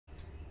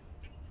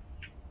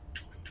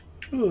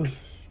Oh,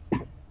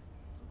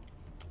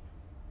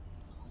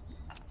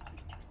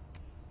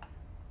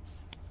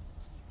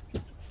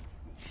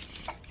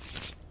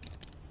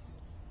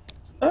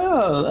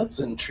 that's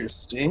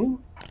interesting.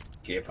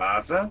 ¿Qué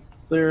pasa?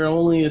 There are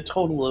only a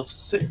total of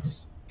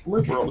 6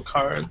 liberal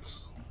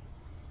cards.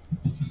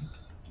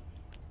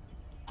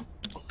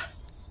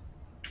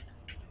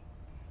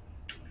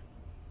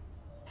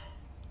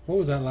 What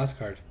was that last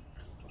card?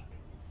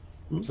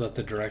 Was that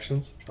the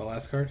directions? The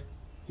last card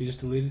you just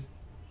deleted?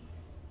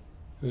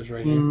 It was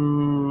right here.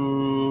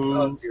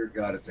 Oh dear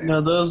God, it's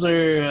No, those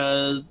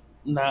are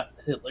not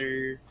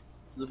Hitler.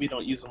 We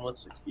don't use them with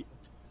 6 people.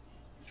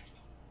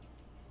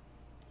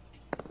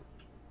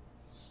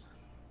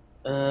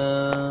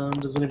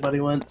 Does anybody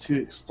want to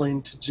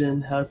explain to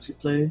Jen how to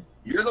play?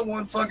 You're the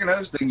one fucking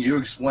hosting. You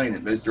explain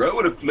it, mister. I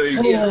want to play.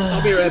 Yeah,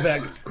 I'll be right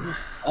back.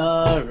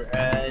 Alright.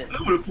 I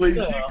want to play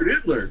Secret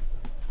Hitler.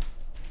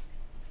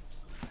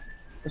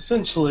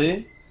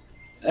 Essentially,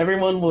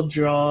 everyone will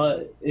draw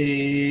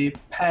a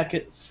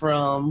packet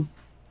from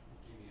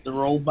the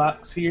roll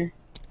box here.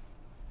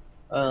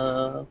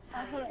 Hold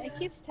on. It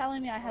keeps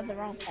telling me I have the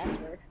wrong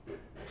password.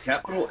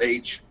 Capital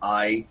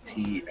HITLER.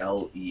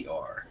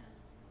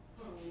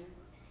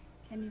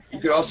 Can you You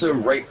could also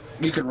right.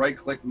 You can right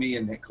click me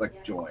and hit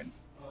click join.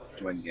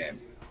 Join game.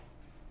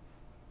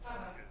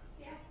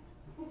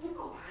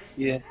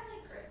 Yeah.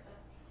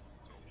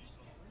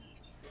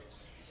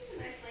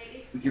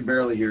 We can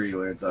barely hear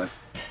you, Anti.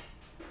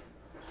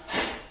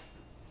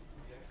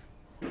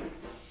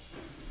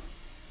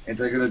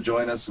 Anti gonna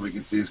join us so we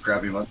can see his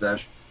crappy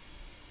mustache?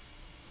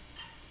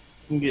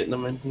 I'm getting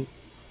them in here.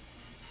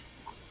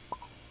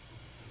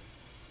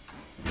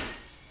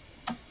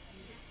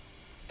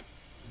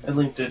 I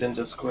linked it in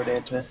Discord,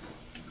 Anti.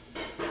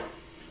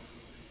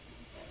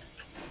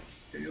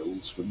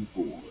 Tales from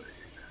the void.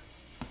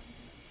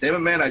 Damn it,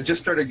 man, I just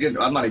started getting...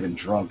 I'm not even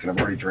drunk, and I've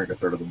already drank a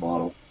third of the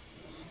bottle.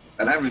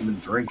 And I haven't even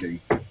been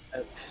drinking.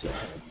 That's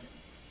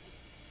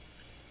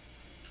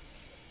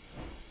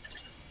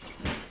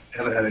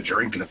Haven't had a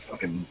drink in a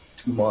fucking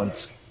 2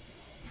 months.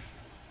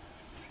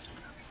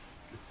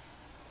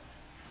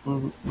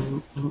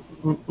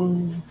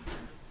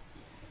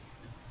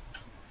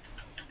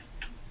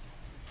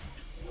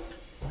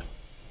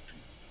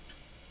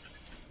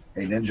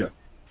 Hey, Ninja.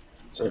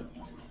 So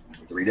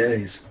 3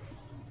 days.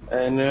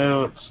 I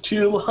know, it's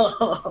too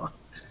long.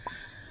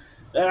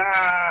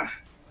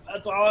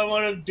 That's all I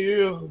want to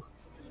do.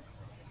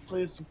 Let's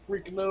play some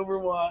freaking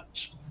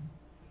Overwatch.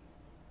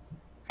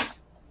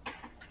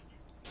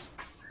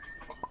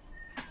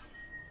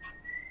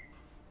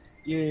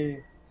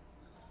 Yay.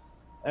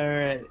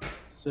 Alright,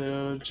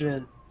 so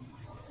Jen.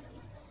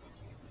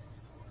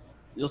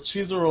 You'll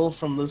choose a roll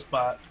from this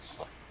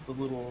box, the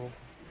little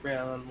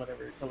brown,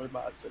 whatever color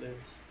box it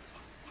is.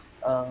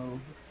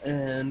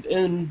 And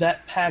in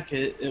that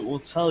packet, it will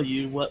tell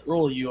you what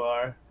role you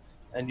are,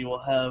 and you will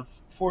have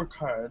 4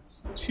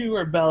 cards. 2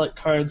 are ballot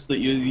cards that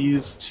you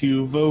use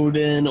to vote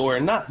in or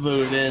not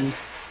vote in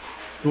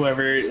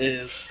whoever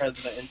is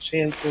president and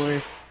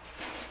chancellor.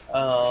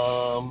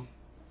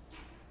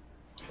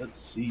 Let's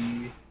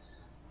see.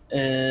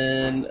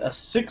 In a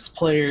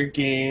 6-player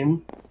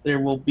game, there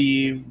will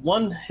be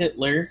 1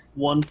 Hitler,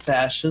 1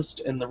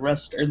 fascist, and the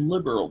rest are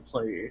liberal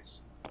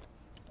players.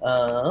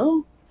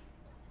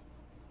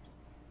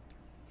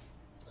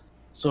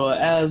 So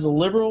as a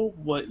liberal,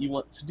 what you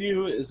want to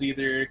do is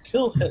either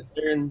kill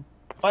Hitler and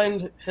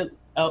find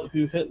out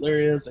who Hitler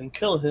is and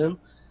kill him,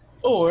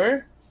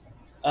 or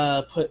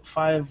put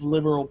 5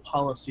 liberal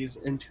policies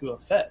into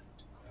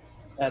effect.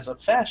 As a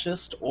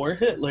fascist or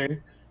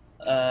Hitler,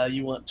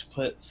 you want to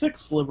put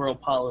 6 liberal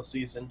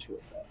policies into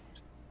effect.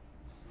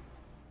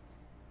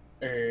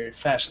 Or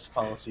fascist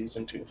policies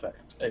into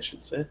effect, I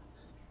should say.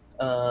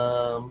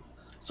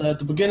 So at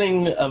the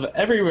beginning of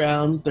every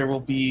round, there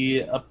will be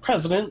a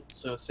president.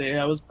 So say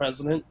I was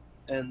president,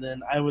 and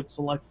then I would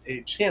select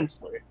a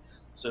chancellor.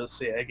 So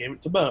say I gave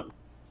it to Bone.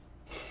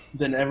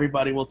 Then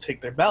everybody will take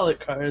their ballot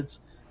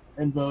cards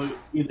and vote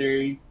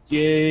either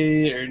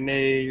yay or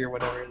nay or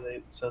whatever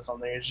it says on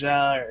there.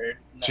 Ja or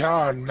no.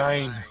 John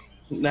 9.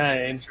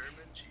 9.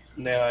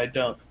 No, I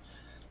don't.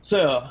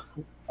 So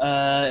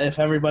if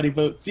everybody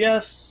votes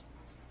yes,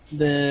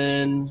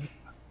 then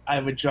I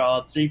would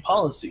draw 3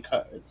 policy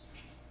cards.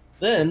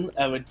 Then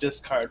I would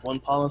discard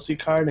 1 policy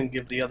card and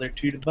give the other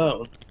 2 to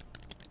Bone.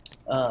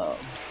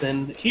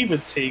 Then he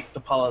would take the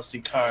policy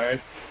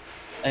card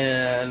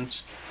and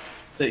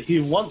that he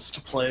wants to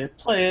play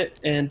it,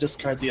 and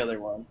discard the other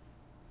one.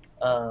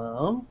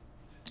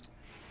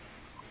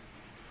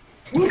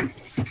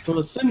 So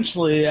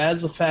essentially,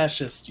 as a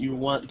fascist, you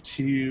want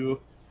to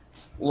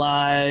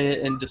lie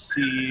and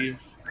deceive,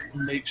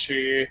 make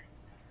sure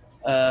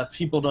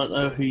people don't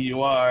know who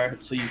you are,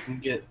 so you can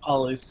get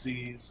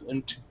policies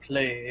into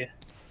play.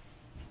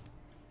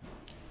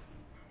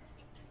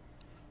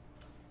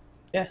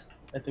 Yeah,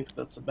 I think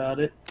that's about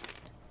it.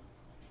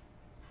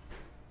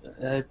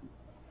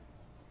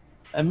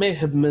 I may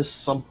have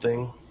missed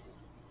something.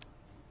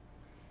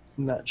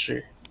 I'm not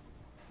sure.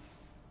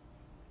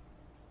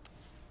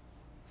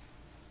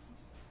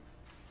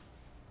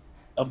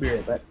 I'll be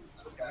right back.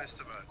 You missed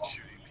about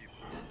shooting people.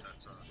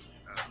 That's on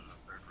out of the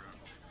third round.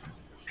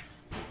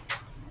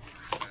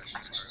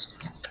 Fascist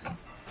card.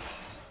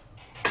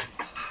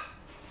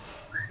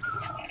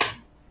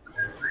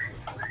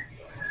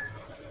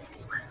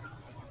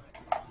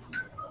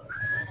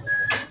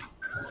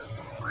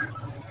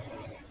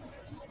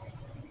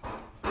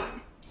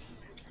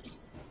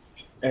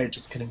 Alright,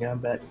 just kidding, I'm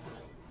back.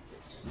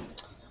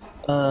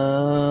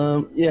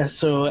 Yeah,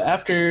 so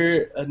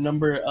after a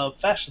number of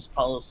fascist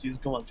policies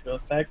go into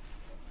effect,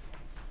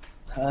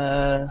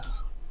 the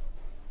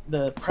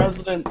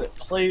president that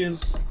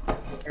plays,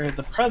 or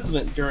the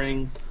president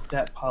during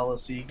that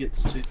policy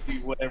gets to do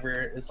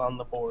whatever is on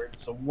the board.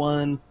 So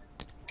one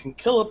can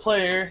kill a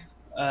player,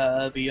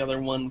 the other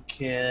one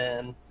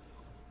can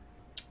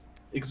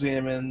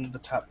examine the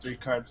top 3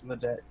 cards in the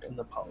deck in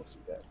the policy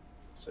deck.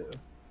 So,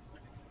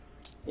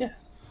 yeah.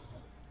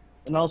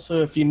 And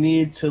also, if you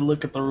need to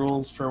look at the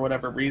rules for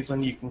whatever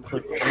reason, you can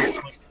click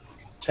the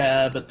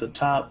tab at the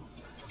top,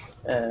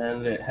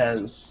 and it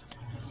has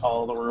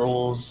all the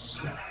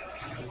rules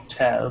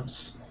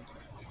tabs.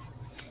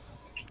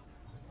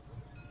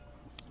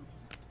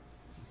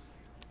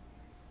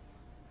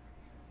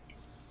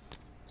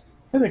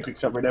 I think we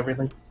covered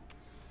everything.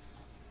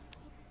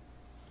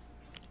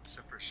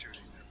 Except for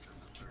shooting after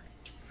the third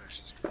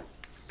fascist card.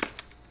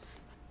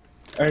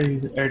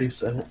 I already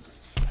said it.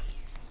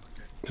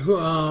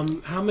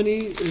 How many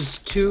is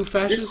 2 You're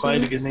fascists?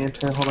 quiet again,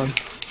 Anton. Hold on.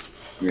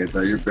 Yeah,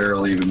 so you're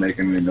barely even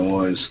making any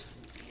noise.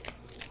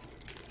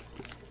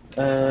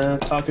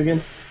 Talk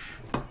again.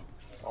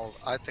 Oh,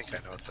 I think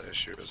I know what the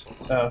issue is.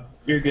 Oh,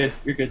 you're good.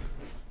 You're good.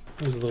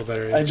 It was a little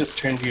better. I just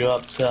turned you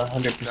up to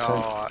 100%.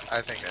 No, I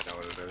think I know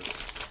what it is.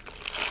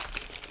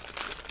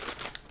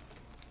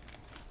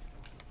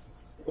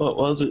 What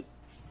was it?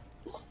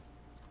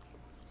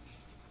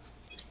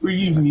 Were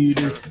you I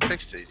muted? haven't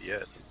fixed it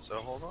yet, so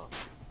hold on.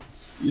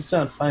 You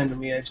sound fine to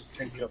me. I just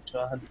turned you up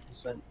to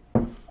 100%.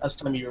 Last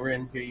time you were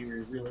in here, you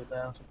were really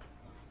loud.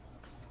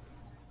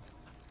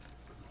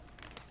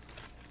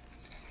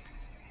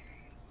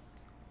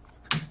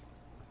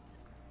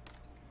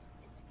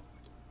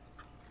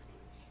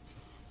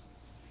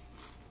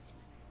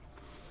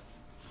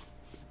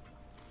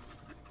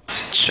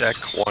 Check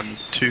 1,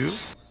 2.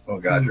 Oh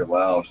god, you're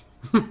loud.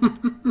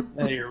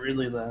 Yeah, you're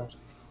really loud.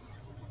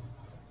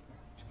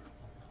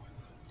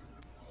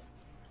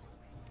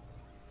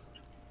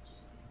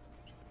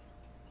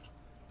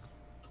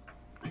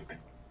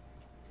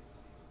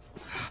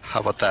 How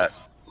about that?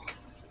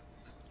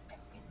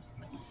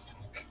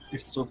 You're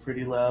still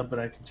pretty loud, but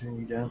I can turn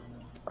you down.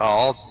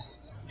 Oh,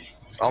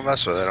 I'll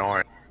mess with it. Don't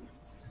worry.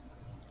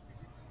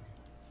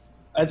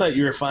 I thought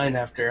you were fine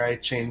after I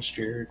changed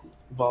your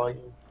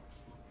volume.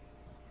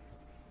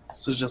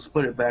 So just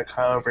put it back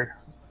however.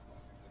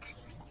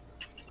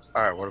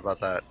 All right. What about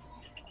that?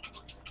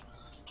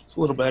 It's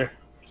a little better.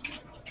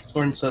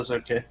 Thorn says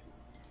okay.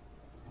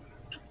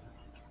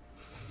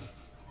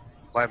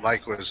 My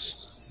mic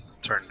was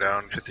turned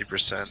down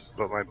 50%,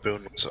 but my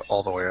boom was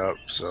all the way up.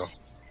 So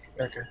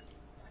Okay.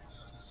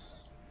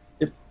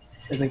 Yep.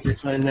 I think you're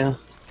fine now.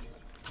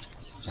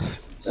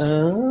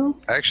 I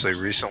actually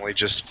recently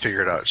just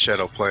figured out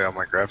shadow play on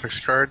my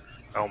graphics card.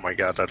 Oh my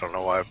god! I don't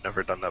know why I've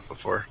never done that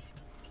before.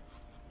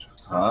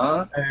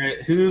 Huh?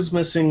 Alright, who's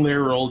missing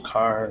their roll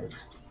card?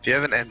 If you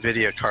have an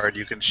NVIDIA card,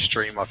 you can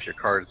stream off your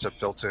card. It's a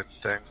built-in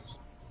thing.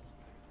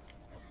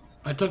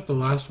 I took the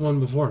last one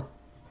before.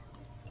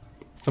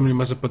 Somebody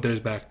must have put theirs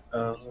back.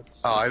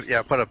 Let's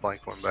Yeah, I put a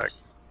blank one back.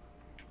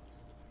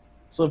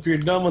 So if you're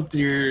done with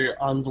your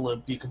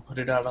envelope, you can put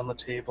it out on the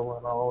table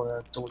and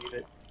I'll delete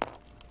it.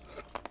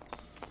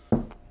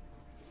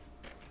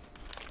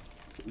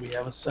 We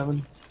have a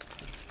 7.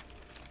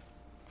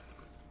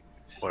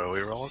 What are we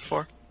rolling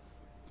for?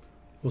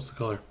 What's the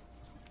color?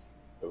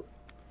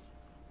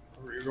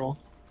 Reroll.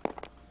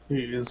 Who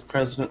is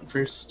president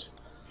first?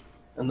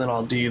 And then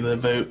I'll do the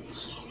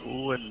votes.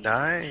 Ooh, a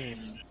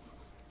 9.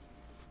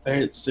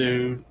 Alright,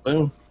 so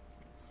boom.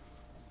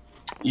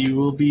 You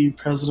will be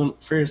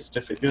president first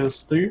if it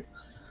goes through.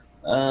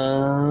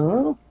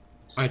 I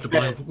have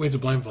to we have to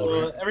blindfold,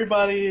 So right?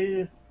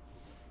 everybody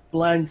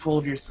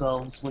blindfold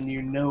yourselves when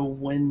you know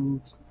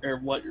when or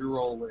what your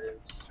role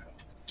is.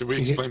 Did we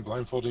explain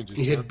blindfolding to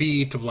You hit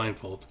B to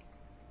blindfold.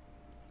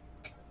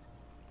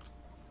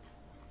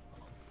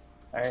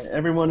 Alright,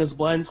 everyone is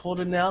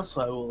blindfolded now,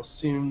 so I will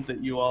assume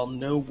that you all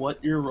know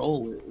what your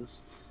role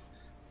is.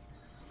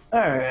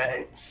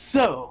 Alright,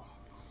 so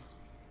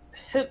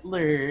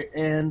Hitler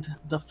and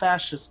the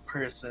fascist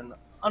person,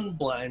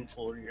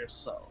 unblindfold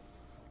yourself.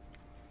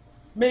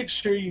 Make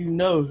sure you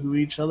know who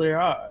each other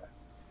are.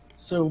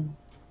 So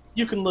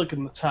you can look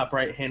in the top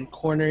right hand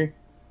corner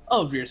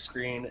of your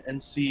screen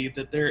and see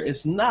that there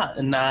is not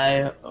an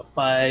eye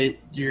by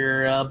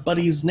your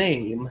buddy's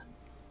name.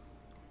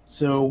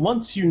 So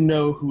once you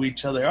know who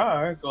each other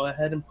are, go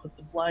ahead and put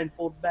the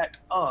blindfold back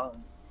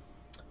on.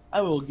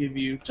 I will give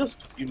you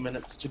just a few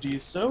minutes to do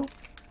so.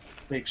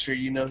 Make sure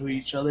you know who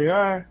each other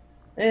are,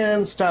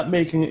 and stop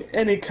making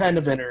any kind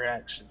of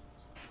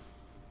interactions.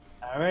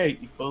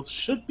 Alright, you both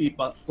should be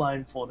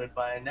blindfolded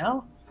by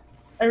now.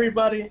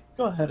 Everybody,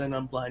 go ahead and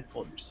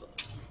unblindfold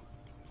yourselves.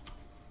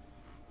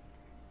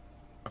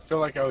 I feel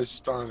like I was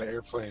just on an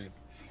airplane.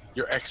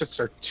 Your exits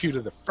are 2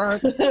 to the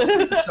front, 2 to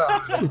the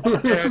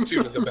side, and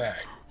 2 to the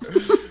back.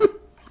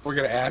 We're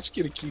gonna ask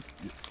you to keep.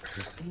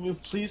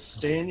 Please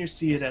stay in your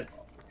seat at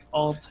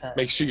all times.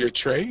 Make sure your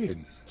tray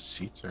and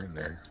seats are in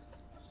there.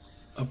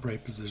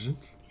 Upright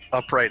positions.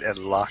 Upright and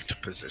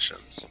locked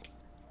positions.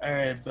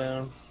 Alright,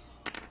 Boom.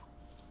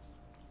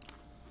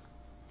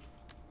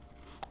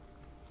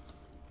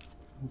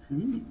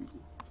 Ooh,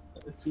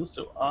 I feel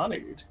so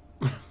honored.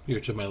 You're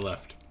to my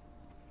left.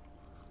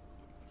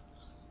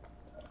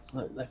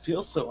 I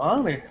feel so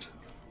honored.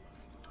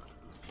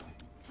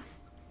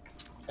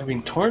 I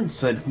mean, Torn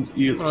said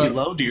you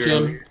loved you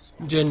earlier.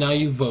 Jen, now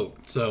you vote.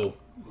 So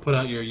put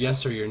out your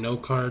yes or your no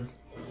card,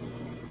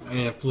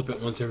 and flip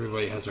it once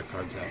everybody has their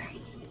cards out.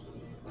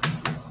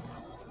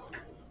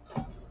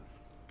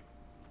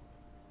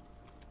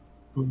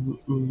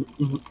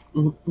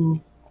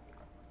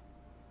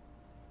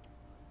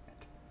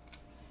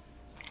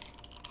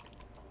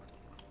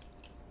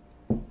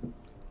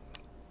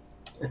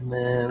 And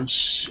then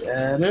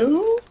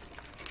Shadow.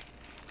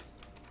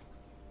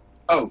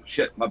 Oh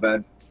shit, my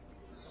bad.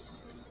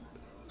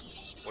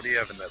 What do you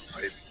have in that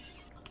pipe?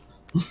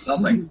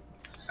 Nothing.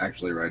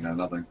 Actually, right now,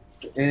 nothing.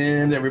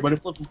 And everybody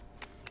flip them.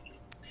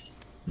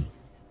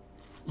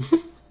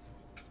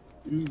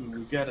 Ooh,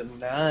 we got a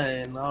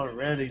 9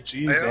 already.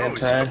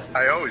 Jeez,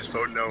 I always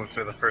vote no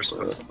for the first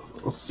one.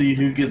 We'll see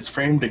who gets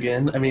framed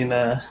again. I mean,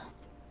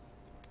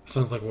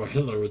 Sounds like what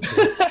Hitler would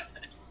say.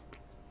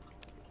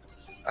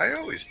 I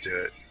always do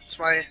it. It's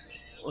my...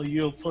 Well,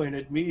 you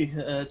appointed me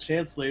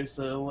Chancellor,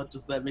 so what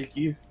does that make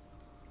you?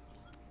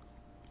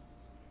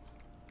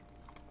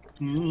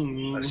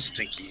 A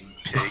stinky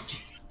pig.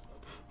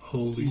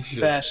 Holy shit.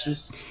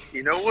 Fascist.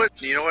 You know what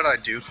I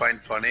do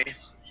find funny?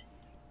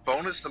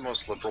 Bone is the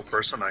most liberal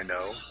person I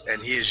know,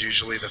 and he is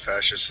usually the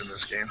fascist in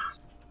this game.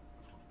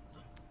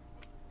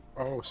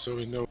 Oh, so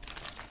we know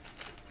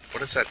What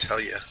does that tell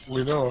you?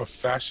 a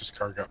fascist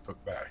car got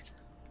put back.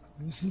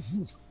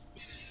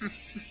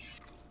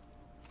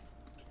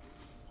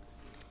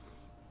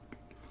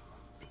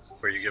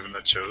 Were you given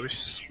a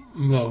choice?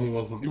 No, he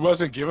wasn't. He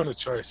wasn't given a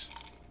choice.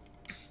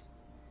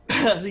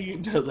 How do you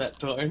know that,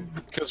 Torn?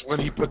 Because when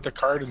he put the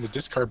card in the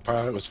discard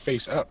pile, it was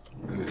face up.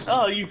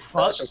 Oh, you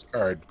fuck. Fascist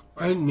card.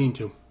 I didn't mean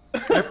to.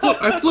 I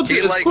flipped He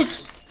it as quick.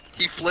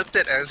 he flipped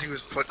it as he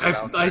was putting it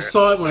out there. I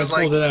saw it when I was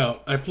pulled it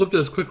out. I flipped it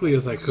as quickly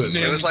as I could.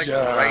 It was like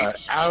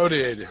Ninja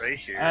outed. right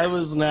here. I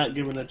was not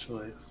given a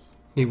choice.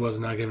 He was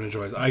not given a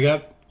choice. I Yeah,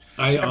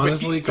 but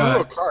honestly he threw a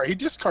got. card. He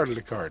discarded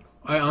a card.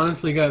 I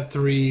honestly got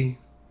 3.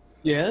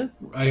 Yeah?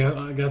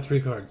 I got 3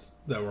 cards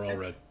that were all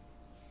red.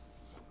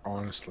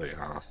 Honestly,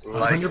 huh?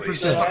 Likely 100%.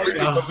 story.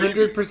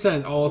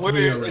 100%. All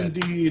 3 are We're red.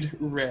 indeed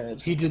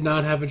red. He did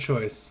not have a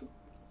choice.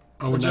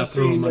 I So would not just so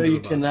throw you him know, under you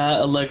the bus.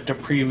 cannot elect a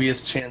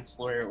previous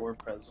chancellor or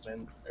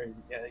president. Or,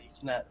 yeah, you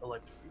cannot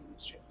elect a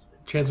previous chancellor.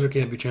 Chancellor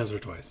can't be chancellor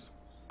twice.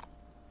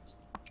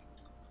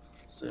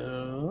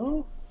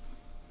 So,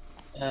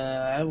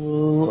 I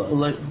will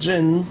elect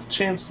Jen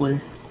chancellor.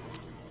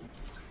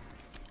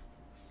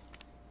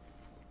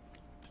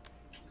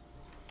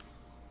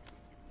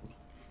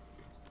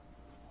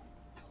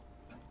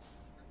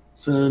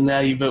 So now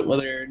you vote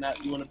whether or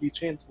not you want to be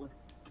chancellor.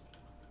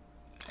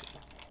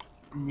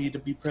 Me to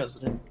be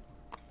president.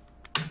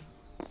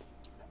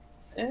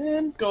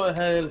 And go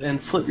ahead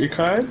and flip your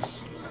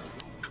cards.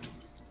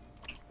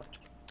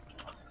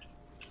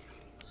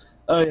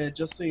 Oh yeah,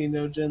 just so you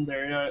know, Jen,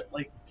 there are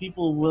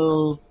people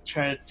will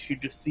try to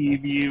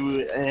deceive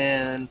you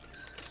and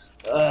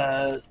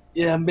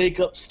make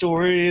up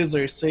stories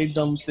or say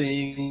dumb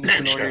things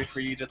in order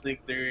for you to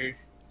think they're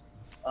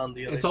on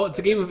the other side.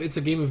 It's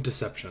a game of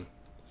deception.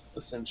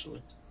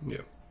 Essentially. Yeah.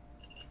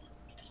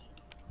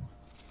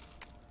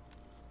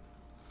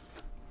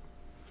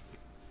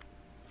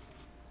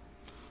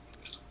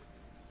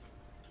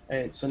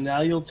 Alright, so now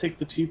you'll take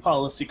the 2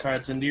 policy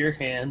cards into your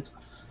hand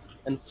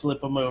and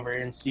flip them over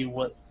and see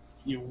what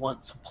you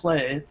want to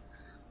play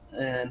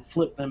and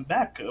flip them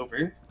back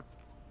over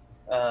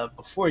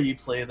before you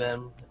play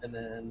them, and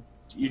then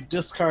you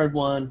discard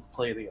one,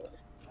 play the other.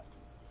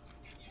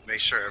 Make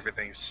sure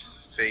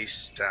everything's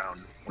face down.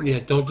 Yeah,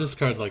 don't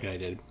discard like I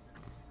did.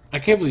 I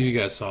can't believe you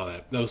guys saw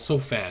that. That was so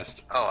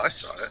fast. Oh, I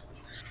saw it.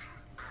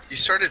 You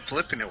started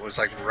flipping, it was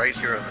like right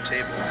here on the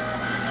table.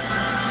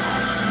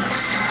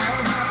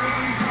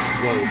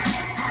 Whoa.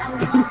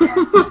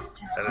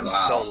 That is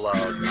so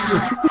loud.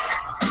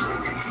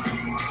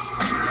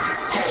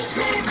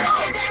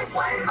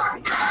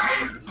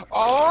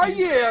 Oh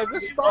yeah,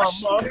 this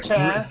boss.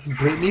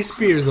 Britney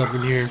Spears up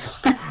in here.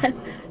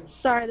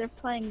 Sorry, I'm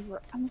playing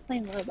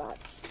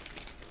robots.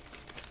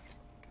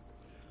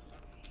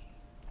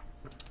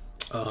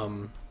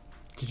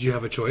 Did you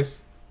have a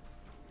choice?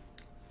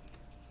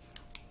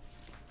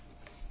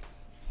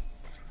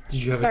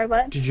 Sorry,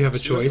 what? Did you have a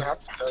She doesn't choice? have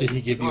to tell Did you.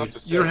 he give You you? don't have to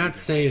say You don't have to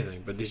say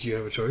anything, but did you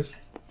have a choice?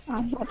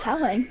 I'm not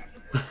telling.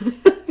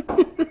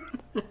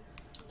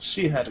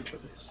 she had a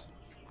choice.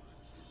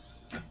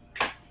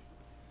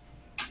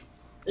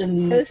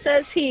 So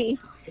says he.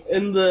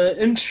 In the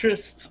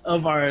interests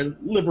of our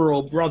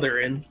liberal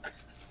brethren,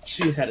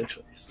 she had a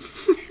choice.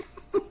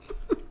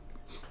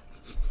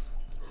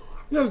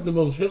 That was the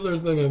most Hitler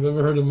thing I've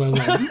ever heard in my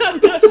life.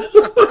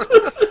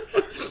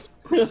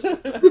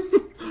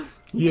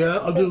 Yeah,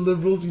 other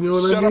liberals, you know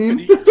what Shut I up mean?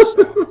 and eat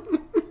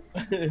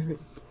yourself.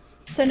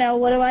 So now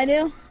what do I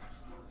do?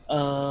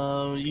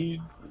 You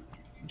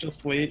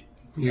just wait.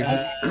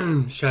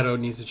 Shadow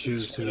needs to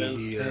choose who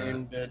Shadow's he.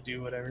 turn to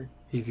do whatever.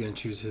 He's gonna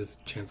choose his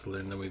chancellor,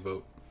 and then we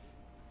vote.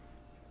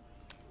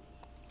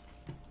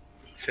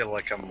 Feel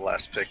like I'm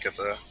last pick of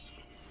the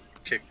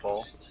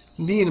kickball.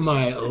 Me and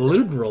my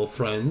liberal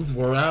friends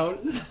were out.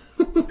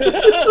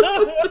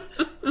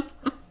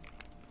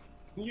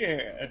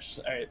 Yes.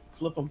 Alright,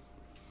 flip them.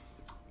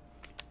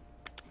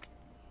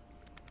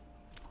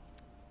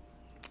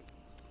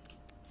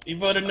 He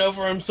voted no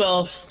for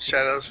himself.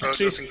 Shadow's vote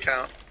Actually- doesn't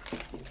count.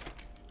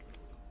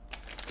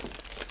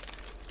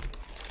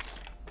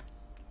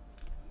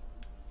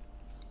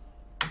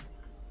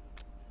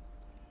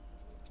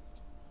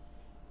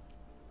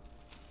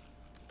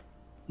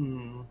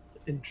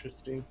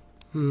 Interesting.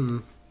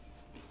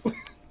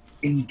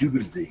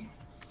 Indubitably.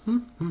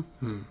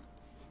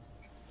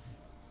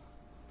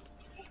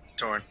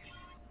 Torn.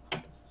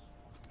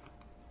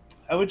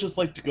 I would just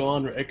like to go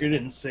on record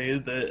and say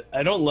that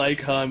I don't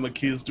like how I'm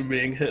accused of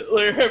being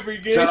Hitler every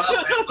game. Shut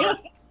up, Hitler.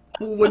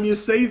 When you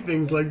say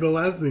things like the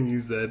last thing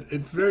you said,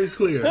 it's very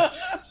clear.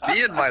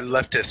 Me and my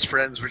leftist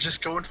friends were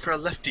just going for a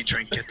lefty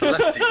drink at the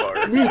lefty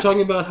bar. We were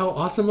talking about how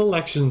awesome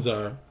elections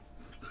are.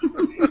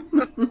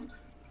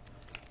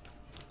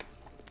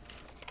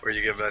 Were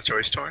you given a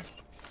choice, Torn?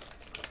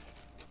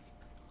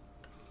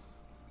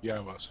 Yeah, I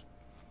was.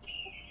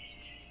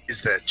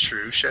 Is that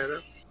true,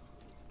 Shadow?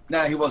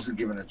 Nah, he wasn't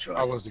given a choice.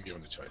 I wasn't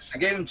given a choice. I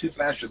gave him 2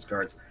 fascist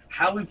cards.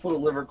 How we put a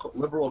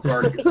liberal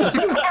card is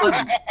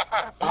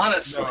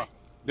honestly. No,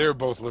 they're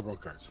both liberal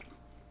cards.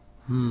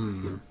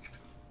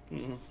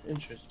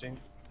 Interesting.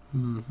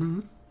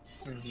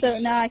 So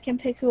now I can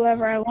pick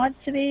whoever I want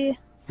to be.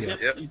 Yeah.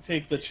 Yep. You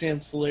take the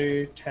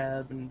Chancellor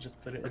tab and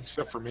just put it in.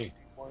 Except for me.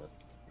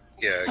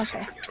 Yeah,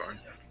 except Okay. for Torn.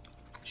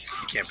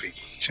 You can't be Right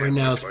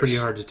chancellor now, it's pretty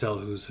twice. hard to tell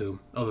who's who,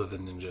 other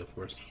than Ninja, of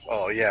course.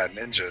 Oh yeah,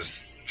 Ninja's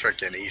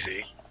freaking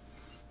easy.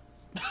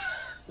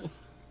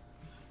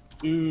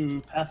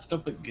 Ooh, passed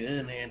up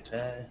again,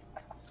 anti.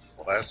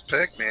 Last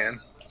pick, man.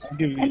 I'll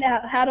give you. And now,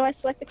 how do I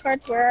select the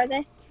cards? Where are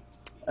they?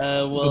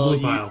 The Well,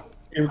 blue pile.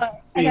 you're Oh,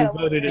 I being gotta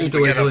voted You in. have to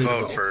We wait gotta till you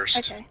vote vote.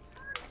 first. Okay.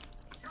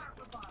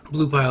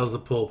 Blue pile is the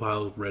pull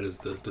pile, red is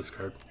the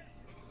discard.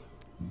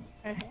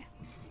 Okay.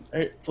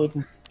 Alright, flip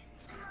 'em.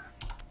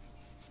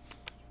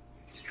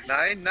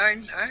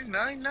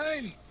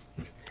 99999.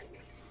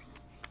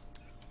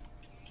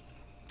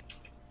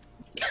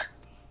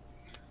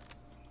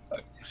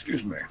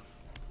 Excuse me.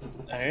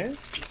 Alright.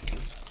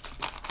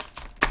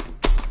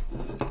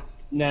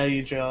 Now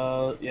you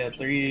draw,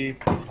 3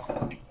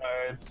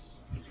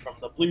 cards from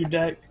the blue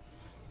deck.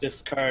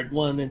 Discard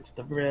 1 into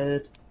the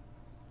red.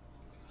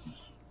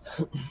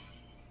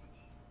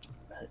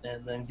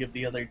 And then give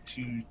the other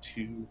 2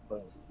 to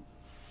Bone.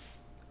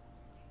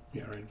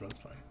 Yeah, right in front's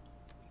fine.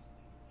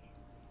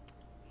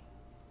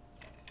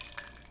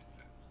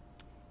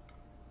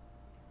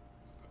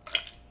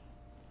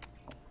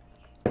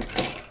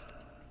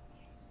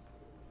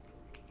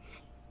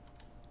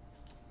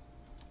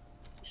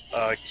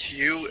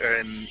 Q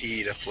and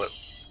E to flip.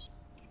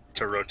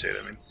 To rotate,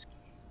 I mean,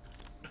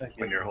 Okay.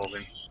 when you're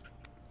holding.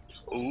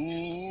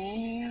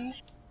 Ooh.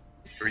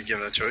 Are we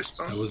given a choice,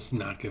 I Bone? was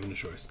not given a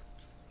choice.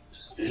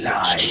 Is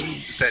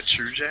Nice. that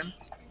true, Jen?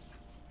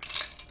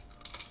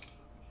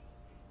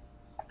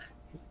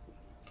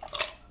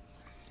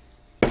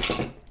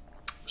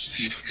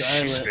 She's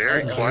silent.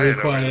 very Uh-oh. quiet.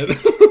 Quiet.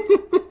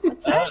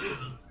 What's that?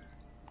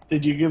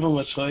 Did you give him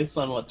a choice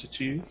on what to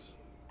choose?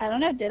 I don't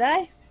know. Did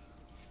I?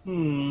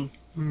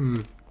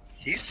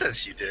 He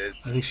says you did.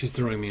 I think she's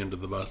throwing me under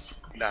the bus.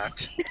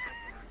 Not.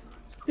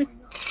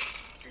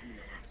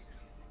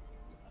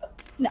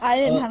 No, I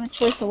didn't have a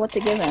choice of what to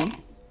give him.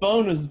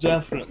 Bone is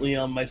definitely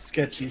on my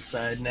sketchy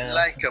side now.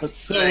 Like a but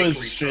so likely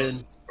is Shin. Bone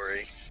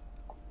story.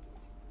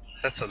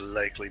 That's a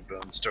likely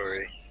Bone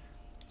story.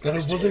 But I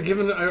wasn't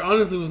given. I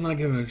honestly was not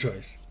given a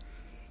choice.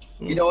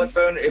 You know what,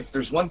 Bone? If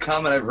there's one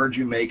comment I've heard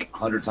you make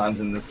 100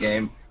 times in this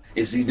game,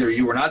 it's either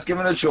you were not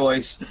given a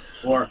choice,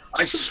 or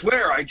I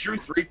swear I drew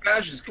 3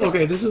 fascist cards.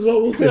 Okay, this is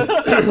what we'll do.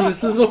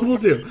 This is what we'll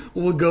do.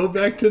 We'll go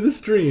back to the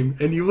stream,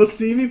 and you will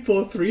see me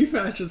pull 3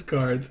 fascist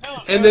cards,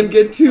 and then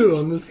get 2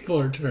 on this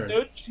floor turn.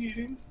 No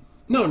cheating.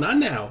 No, not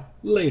now.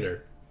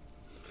 Later.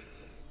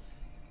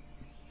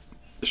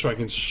 So I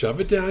can shove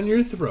it down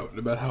your throat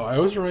about how I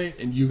was right,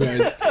 and you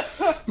guys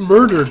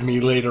murdered me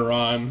later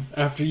on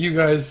after you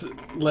guys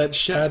let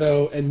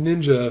Shadow and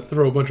Ninja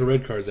throw a bunch of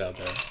red cards out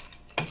there.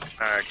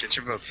 Alright, get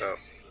your votes up.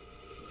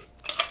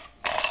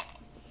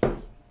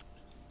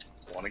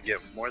 Want to get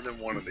more than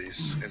one of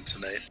these in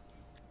tonight.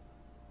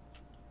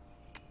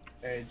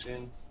 Alright,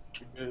 Jin.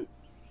 Your vote.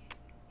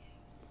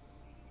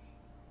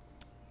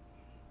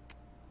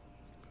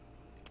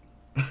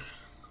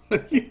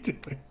 What are you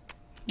doing?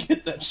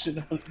 Get that shit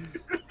out of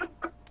here.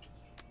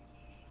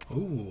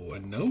 Oh, a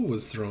no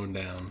was thrown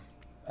down.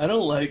 I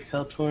don't like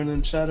how Torn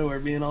and Shadow are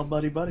being all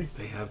buddy-buddy.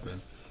 They have been.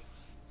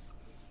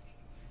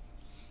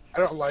 I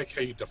don't like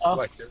how you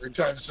deflect every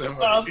time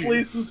somebody.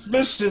 Awfully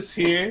suspicious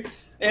here.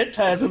 Ant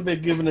hasn't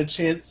been given a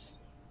chance.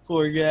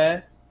 Poor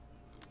guy.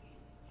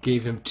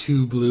 Gave him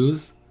 2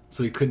 blues,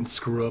 so he couldn't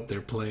screw up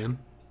their plan.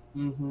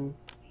 Mm-hmm.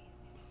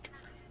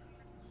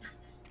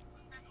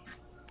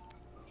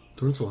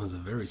 Thornsville has a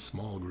very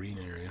small green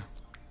area.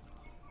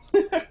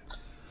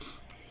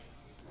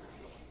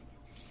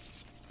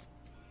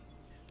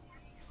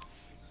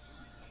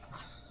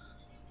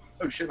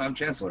 Oh shit, I'm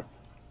Chancellor.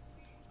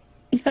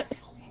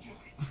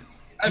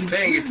 I'm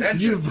paying attention.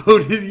 You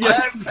voted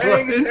yes. I'm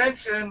paying Brian.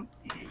 attention.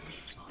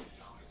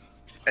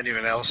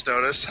 Anyone else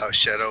notice how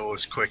Shadow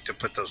was quick to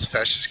put those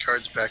fascist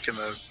cards back in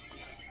the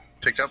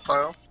pickup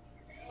pile?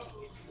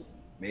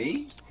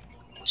 Me?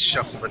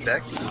 Shuffle the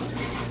deck.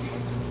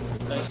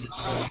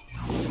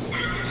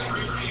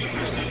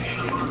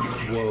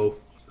 Whoa.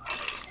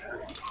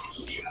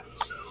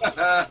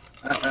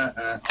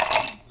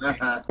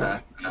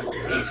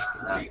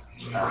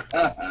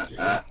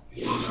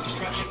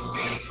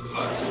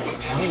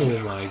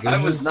 Oh my goodness. I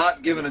was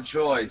not given a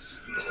choice.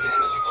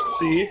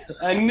 See?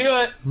 I knew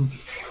it!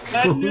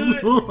 I knew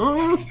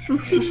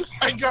it!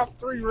 I got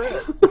 3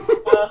 red.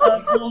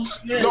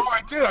 Bullshit. No,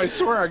 I did. I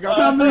swear I got.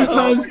 How 3 many red.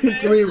 times can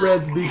 3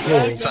 reds be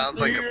pulled? Sounds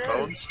like a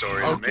Bone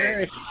story to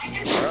Okay. me.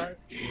 Alright.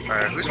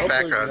 Alright, whose Hopefully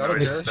background none of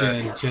noise It's is that?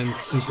 Jen. Jen's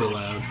super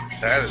loud.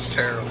 That is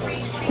terrible.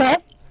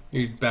 What?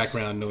 Your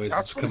background noise is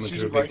That's what coming it's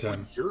through usually big like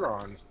time. when you're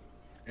on.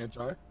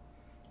 Anti.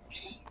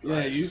 Yeah,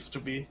 it used to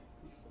be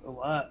a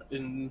lot.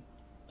 In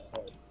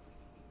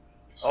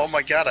Oh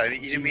my god,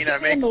 you mean I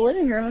In the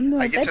living room, in the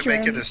I get to make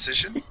a bedroom.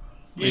 decision?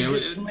 you Yeah,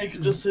 get to make a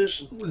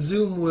decision.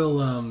 Zoom will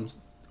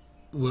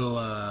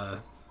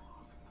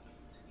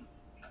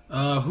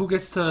who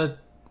gets to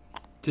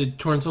did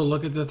Torrensol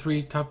look at the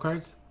 3 top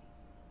cards?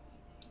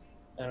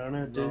 I don't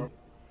know, dude. No.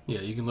 Yeah,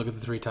 you can look at the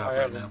 3 top I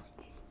right haven't. now.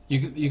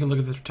 You can look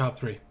at the top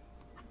 3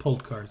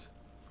 pulled cards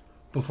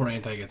before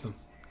Anti gets them.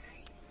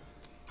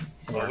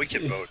 Well, we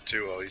can vote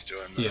too while he's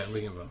doing that. Yeah,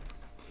 we can vote.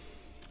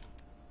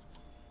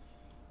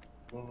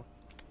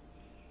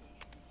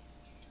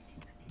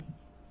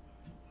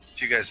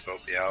 If you guys vote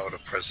me out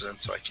of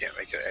president so I can't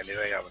make it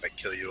anything, I'm gonna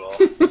kill you all.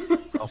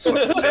 I'll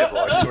flip the table,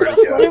 I swear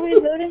to What are god. we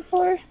voting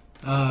for?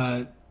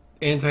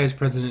 Anti is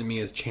president, me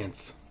as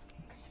Chance.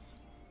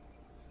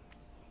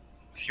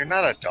 You're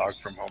not a dog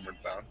from Homeward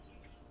Bound.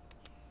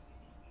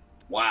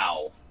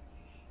 Wow.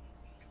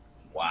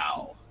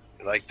 Wow.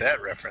 You like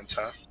that reference,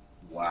 huh?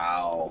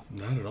 Wow.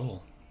 Not at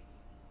all.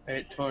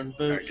 Alright, Torn,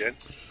 Very vote. good.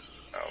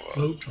 Oh,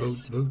 well. Vote, vote,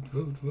 vote,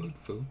 vote, vote,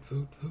 vote,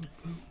 vote, vote,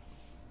 vote.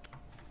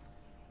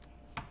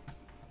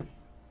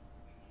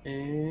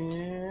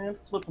 And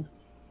flip him.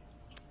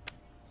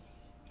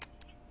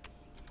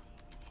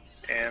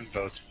 And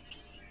votes.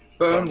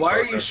 Bone, Bone's why are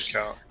vote you... doesn't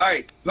count.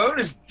 Alright, Bone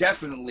is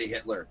definitely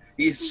Hitler.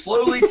 He's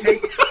slowly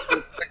taking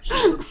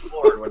sections of the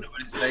floor when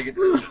nobody's paying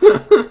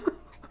attention.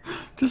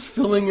 Just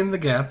filling in the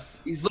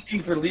gaps. He's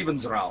looking for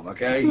Lebensraum,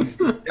 okay? He's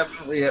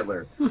definitely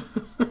Hitler.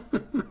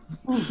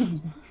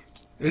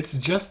 It's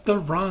just the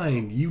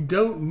rind. You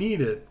don't need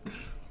it.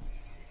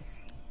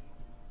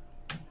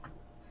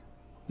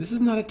 This is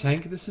not a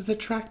tank. This is a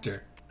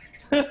tractor.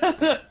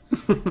 This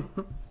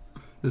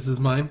is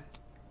mine.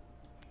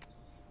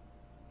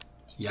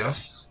 Yeah.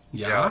 Yes.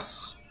 Yeah.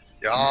 Yes.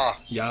 Yeah.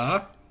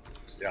 Yeah.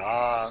 Yeah.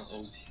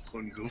 Oh,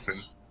 I'm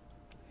goofing.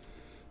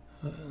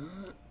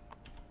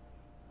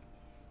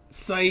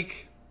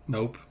 Psych.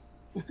 Nope.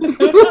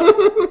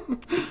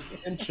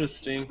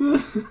 Interesting.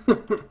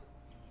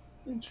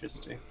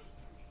 Interesting.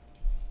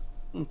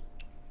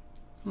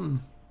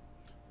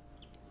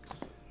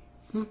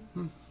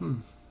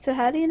 So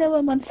how do you know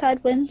when one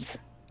side wins?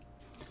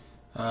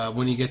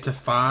 When you get to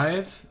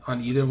 5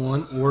 on either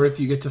one, or if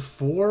you get to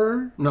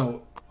 4,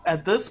 no.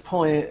 At this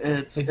point,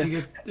 it's If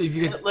you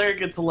get Hitler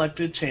gets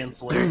elected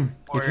chancellor,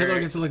 if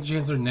Hitler gets elected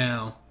chancellor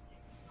now,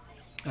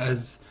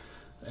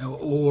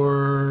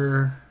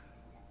 or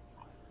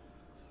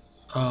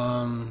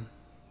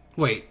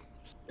wait,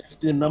 if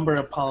the number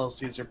of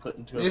policies are put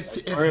into if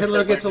effect, or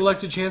Hitler gets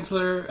elected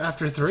chancellor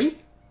after 3,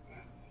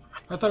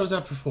 I thought it was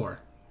after 4.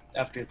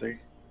 after 3. I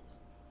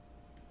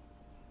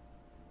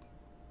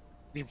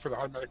mean, for the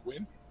automatic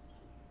win?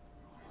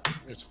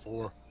 It's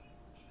 4.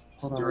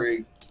 Hold on.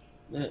 3.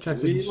 Check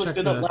We the- looked check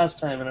it up the- last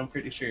time, and I'm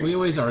pretty sure. We it's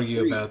always 3.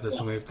 argue about this,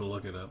 and we have to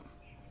look it up.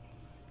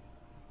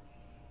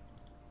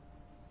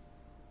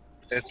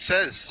 It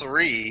says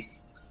 3.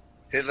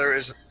 Hitler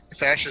is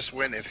fascist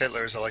win if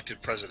Hitler is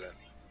elected president.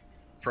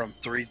 From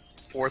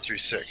 4 through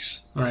 6.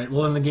 All right,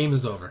 well then the game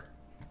is over.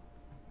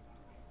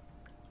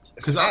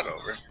 It's 'Cause not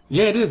over.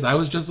 Yeah, it is. I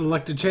was just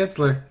elected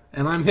chancellor,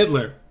 and I'm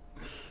Hitler.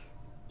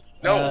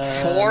 No,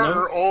 4 no.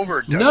 or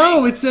over. Dummy.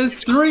 No, it says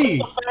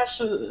 3.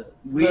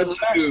 We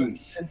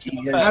lose.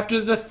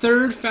 After the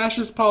 3rd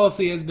fascist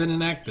policy has been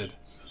enacted.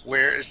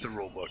 Where is the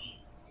rule book?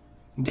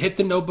 Hit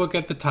the notebook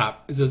at the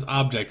top. It says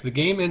object. The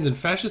game ends in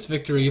fascist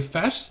victory. If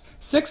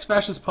 6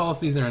 fascist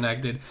policies are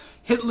enacted,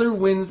 Hitler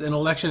wins an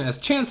election as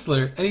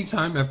chancellor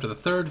anytime after the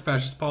 3rd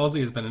fascist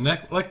policy has been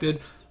elected.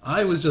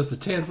 I was just the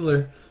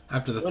chancellor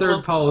after the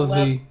 3rd policy. The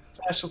last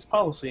fascist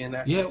policy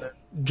enacted? Yeah,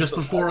 just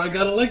before I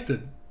got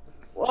elected.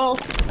 Well,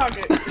 fuck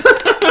it.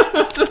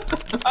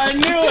 I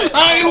knew it.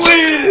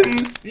 I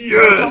win.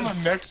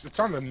 Yes. It's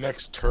on the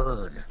next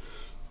turn.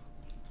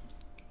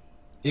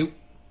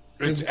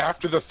 It's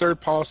after the 3rd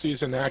policy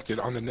is enacted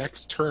on the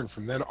next turn.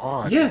 From then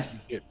on,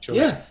 yes,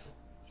 yes.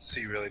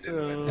 So you really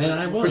didn't win. And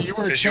I won. But you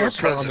were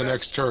chancellor on the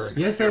next turn.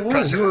 Yes, I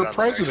was. You were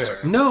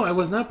president. No, I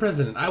was not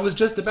president. I was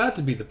just about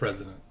to be the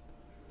president.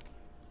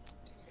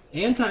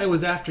 Anti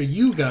was after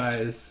you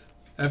guys.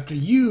 After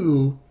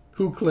you,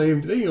 who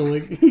claimed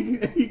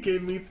he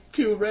gave me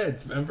 2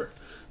 reds.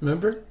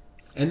 Remember?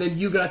 And then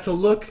you got to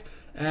look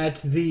at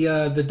the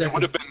deck. It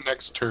would have been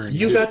next turn.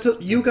 You got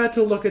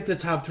to look at the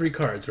top 3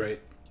 cards, right?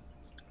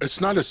 It's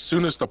not as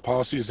soon as the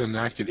policy is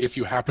enacted. If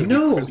you happen to be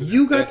No, president.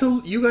 you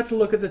got to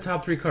look at the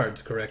top 3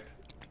 cards, correct?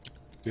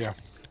 Yeah.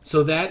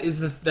 So that is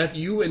that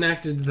you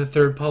enacted the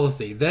 3rd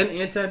policy. Then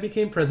Anti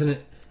became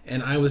president,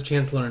 and I was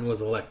chancellor and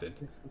was elected.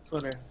 That's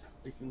whatever.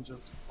 We can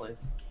just play.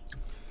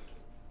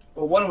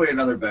 Well, one way or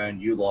another, Bone,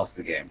 you lost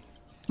the game.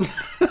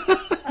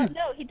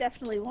 No, he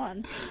definitely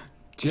won.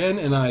 Jen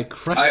and I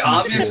crushed.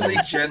 Obviously,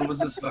 Jen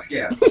was as fuck.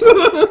 Yeah.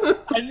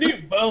 I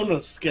knew Bone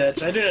was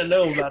sketch. I didn't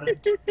know about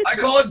it. I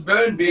call it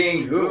Bone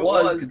being who it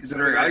was,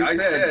 considering I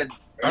said.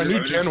 I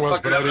knew Jen was,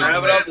 but I didn't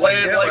have it up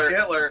playing like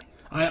Hitler.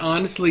 I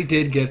honestly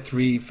did get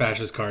 3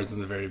 fascist cards in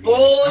the very beginning.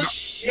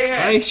 Bullshit!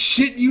 I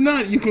shit you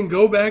not. You can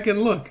go back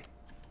and look.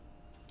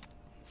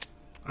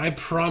 I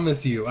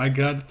promise you, I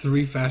got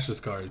 3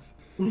 fascist cards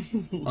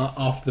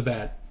off the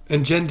bat.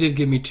 And Jen did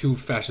give me 2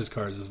 fascist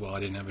cards as well. I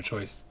didn't have a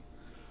choice.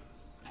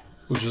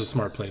 Which was a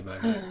smart play by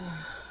her.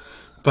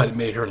 But it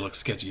made her look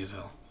sketchy as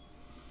hell.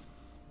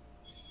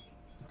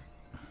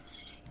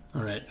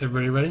 Alright,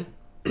 everybody ready?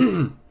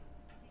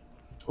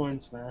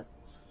 Torn's not.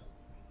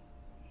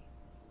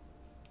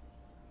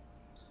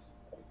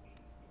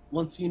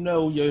 Once you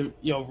know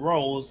your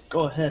roles,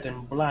 go ahead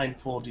and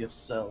blindfold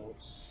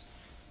yourselves.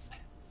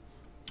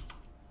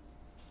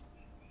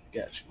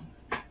 Gotcha.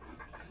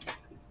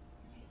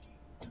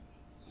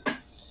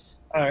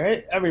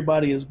 Alright,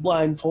 everybody is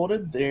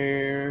blindfolded,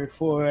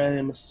 therefore I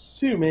am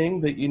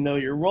assuming that you know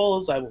your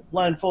roles. I will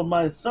blindfold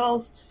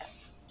myself.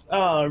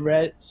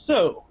 Alright,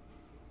 so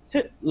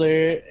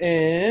Hitler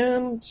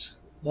and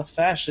the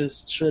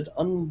fascists should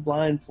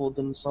unblindfold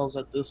themselves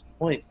at this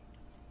point.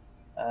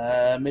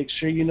 Make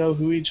sure you know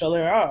who each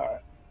other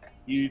are.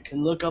 You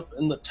can look up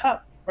in the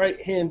top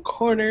right-hand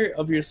corner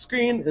of your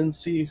screen and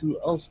see who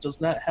else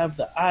does not have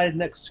the I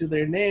next to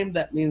their name.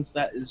 That means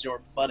that is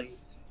your buddy.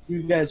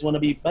 You guys want to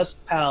be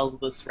best pals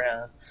this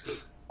round.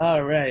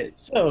 Alright,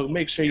 so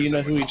make sure you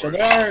know who each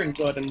other are and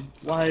go ahead and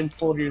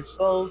blindfold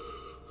yourselves.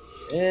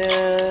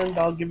 And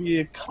I'll give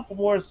you a couple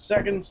more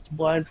seconds to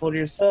blindfold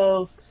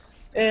yourselves.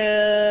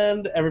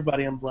 And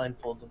everybody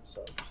unblindfold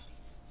themselves.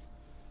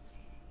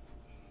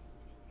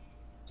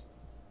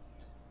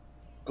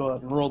 Go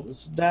ahead and roll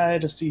this die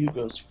to see who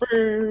goes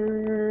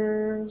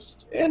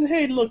first. And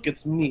hey, look,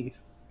 it's me.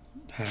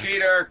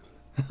 Cheater!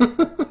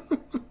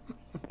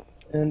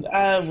 And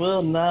I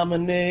will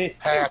nominate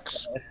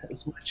Hacks.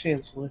 as my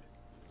chancellor.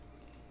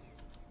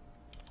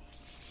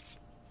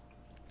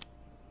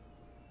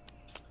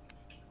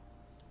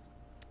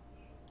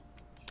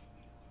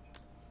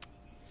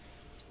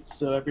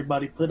 So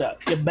everybody put out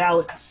your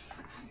ballots.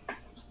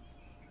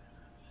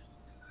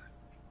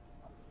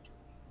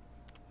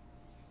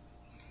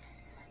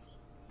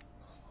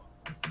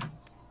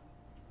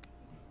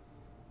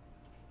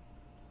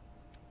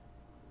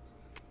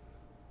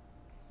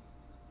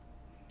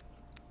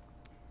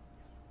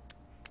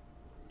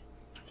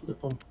 Flip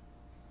them.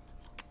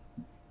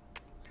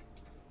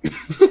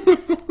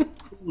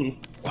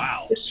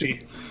 Wow. She.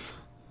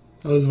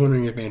 I was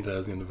wondering if Anti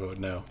was going to vote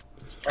no.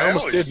 I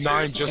almost always did do.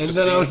 9 just And to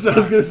then see. I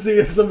was going to see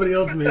if somebody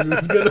else maybe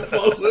was going to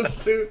follow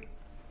suit.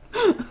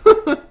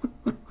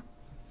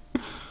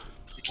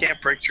 You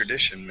can't break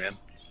tradition, man.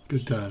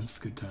 Good times,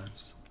 good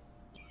times.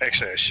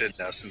 Actually, I should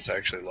now since I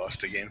actually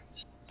lost a game.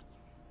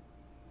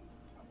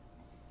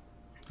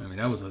 I mean,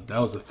 that was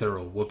a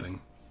thorough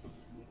whooping.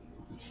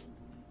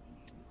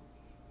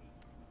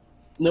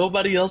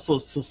 Nobody else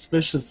was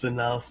suspicious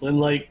enough, and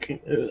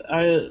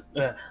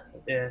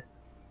yeah.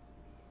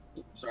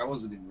 So I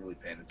wasn't even really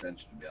paying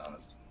attention, to be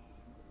honest.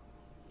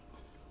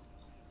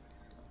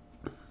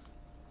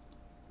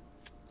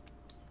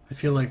 I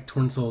feel like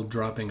Tornsoul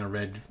dropping a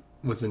red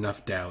was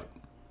enough doubt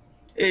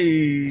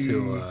Hey.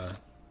 to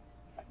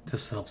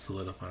help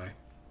solidify.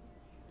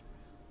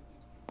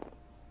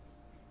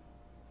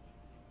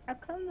 How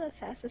come the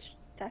fastest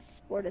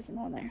board isn't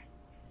on there?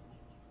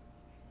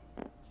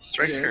 It's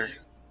right It here. is.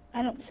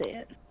 I don't see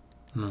it.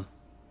 Alright,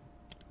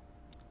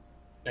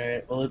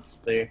 well, it's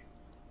there.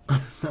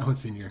 That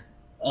was in your...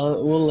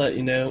 We'll let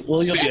you know.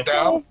 Well, you'll See be it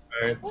now?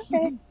 cards.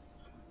 Okay.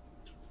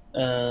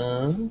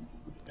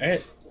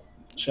 Alright.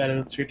 Shadow,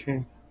 it's your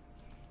turn.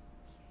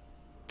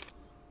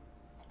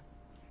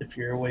 If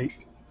you're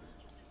awake.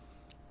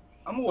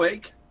 I'm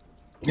awake.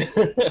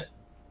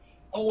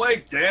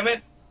 Awake, damn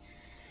it.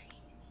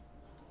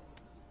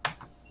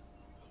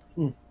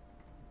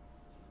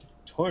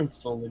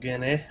 Tornstone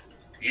again, eh?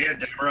 Yeah,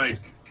 damn right.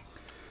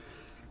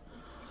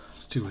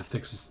 It's two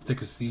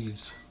thick as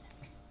thieves.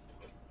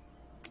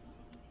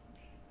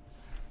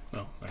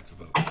 Oh, back to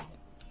vote.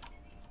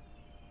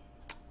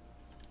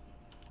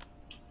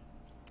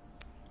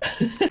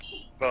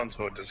 Bones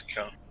vote doesn't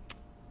count.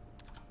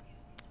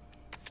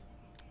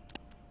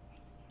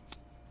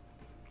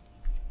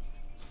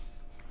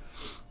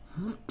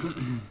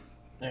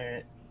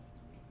 Alright.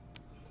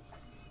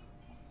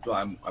 So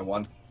I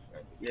won.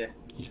 Yeah.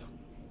 Yeah.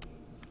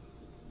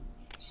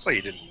 Well,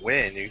 you didn't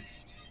win.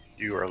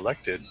 You were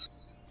elected.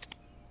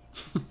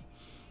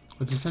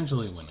 It's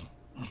essentially winning.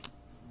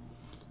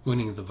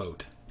 Winning the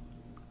vote.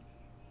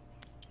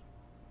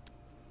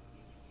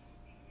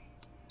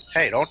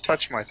 Hey, don't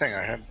touch my thing.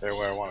 I had it there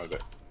where I wanted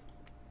it.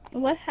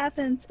 What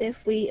happens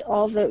if we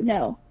all vote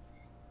no?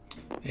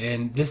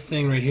 And this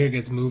thing right here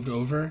gets moved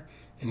over,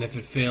 and if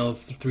it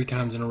fails 3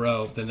 times in a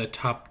row, then the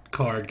top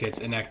card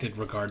gets enacted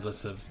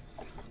regardless of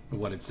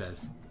what it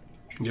says.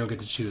 You don't get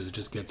to choose, it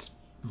just gets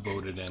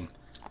voted in.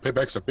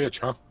 Payback's a bitch,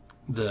 huh?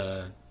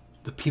 The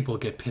people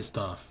get pissed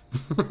off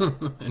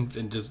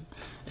and just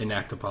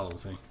enact a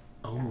policy.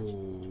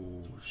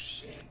 Oh,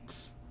 shit.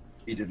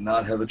 He did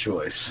not have a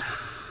choice.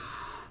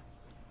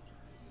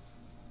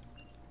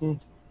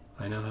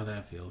 I know how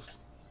that feels.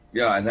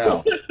 Yeah, I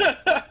know.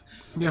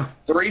 Yeah.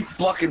 3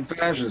 fucking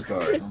fascist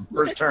cards on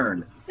first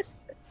turn.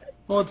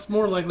 Well, it's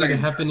more likely to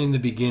happen in the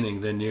beginning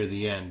than near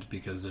the end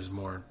because there's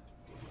more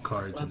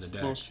cards That's in the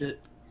deck.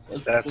 bullshit.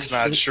 That's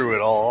not true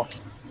at all.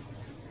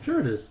 Sure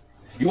it is.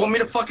 You want me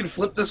to fucking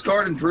flip this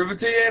card and prove it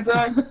to you, Anti?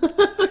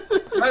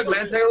 Right,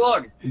 man, take a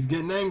look. He's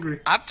getting angry.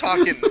 I'm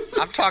talking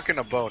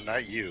to Bone,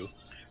 not you.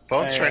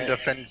 Bone's trying to Alright.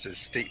 defend his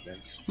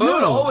statements.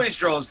 Bone No. always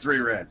draws 3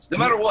 reds. No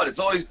matter what, it's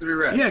always 3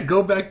 reds. Yeah,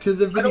 go back to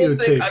the I don't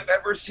think videotape. I've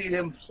ever seen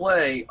him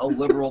play a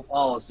liberal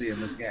policy in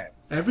this game.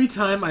 Every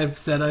time I've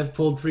said I've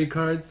pulled 3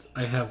 cards,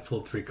 I have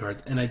pulled 3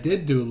 cards. And I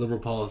did do a liberal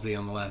policy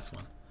on the last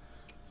one.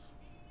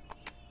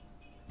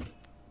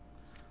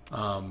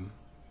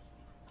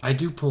 I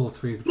do pull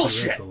 3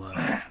 Bullshit. reds a lot.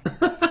 Damn,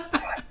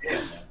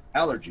 man.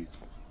 Allergies.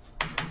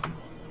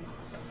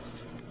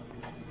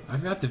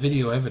 I've got the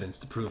video evidence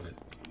to prove it.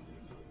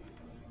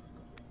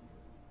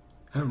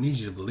 I don't need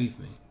you to believe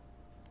me.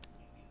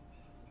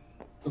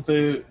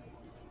 Vote.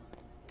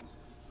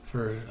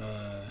 For,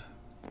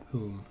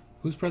 whom?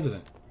 Who's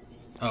president?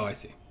 Oh, I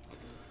see.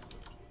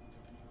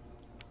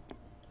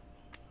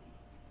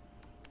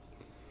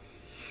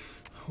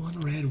 One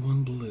red,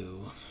 one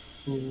blue.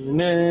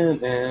 Na, na,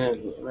 na,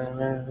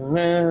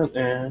 na,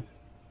 na,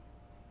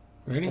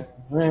 Ready?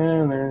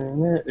 na, na,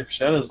 na. If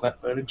Shadow's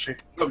not voting, sure.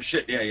 Oh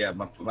shit! Yeah.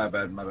 My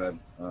bad.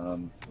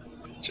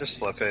 Just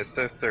flip it.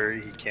 The 30,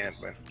 he can't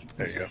win.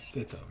 There you go.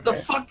 It's over. The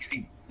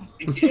fucking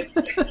idiot.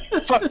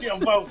 Fuck your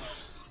vote.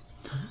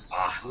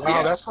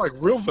 Wow, that's like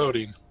real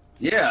voting.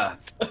 Yeah.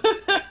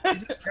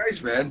 Jesus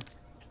Christ, man.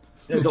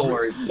 Don't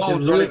worry.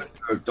 Don't really- even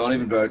vote. Don't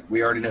even vote.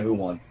 We already know who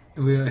won.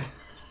 Your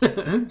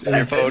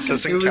Your vote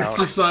doesn't It was count.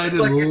 decided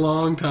It's like a a-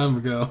 long time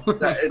ago.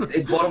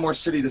 In Baltimore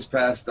City this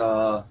past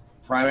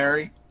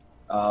primary,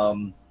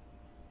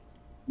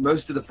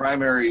 most of the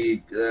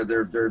primary,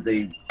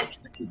 they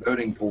check the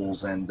voting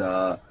pools, and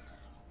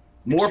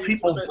more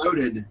people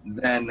voted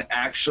than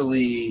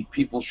actually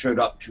people showed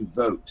up to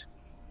vote.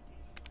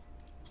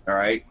 All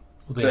right.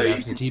 Well, they So had you-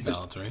 absentee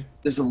ballots, right?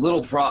 There's a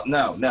little problem.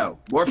 No.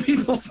 More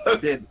people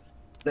voted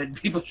than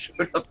people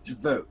showed up to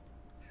vote.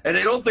 And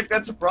they don't think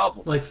that's a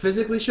problem. Like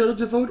physically showed up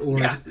to vote, or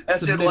Yeah,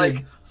 as in submitted?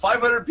 like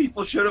 500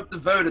 people showed up to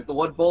vote at the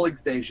one polling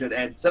station,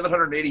 and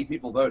 780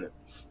 people voted.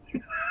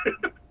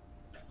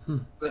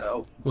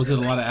 So Was it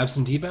a lot of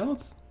absentee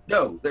ballots?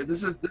 no,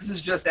 this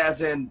is just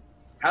as in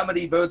how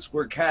many votes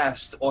were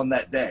cast on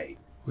that day,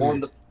 Weird. on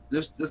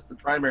the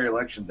primary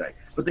election day.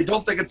 But they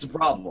don't think it's a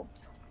problem.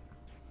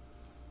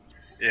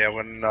 Yeah,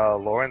 when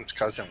Lauren's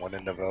cousin went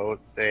in to vote,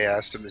 they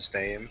asked him his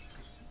name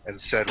and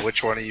said,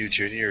 "Which one are you,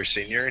 junior or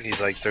senior?" And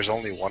he's like, "There's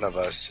only one of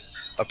us."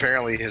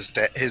 Apparently,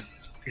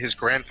 his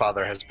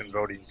grandfather has been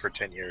voting for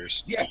 10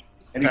 years. Yeah, and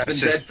he's been That's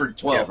just- dead for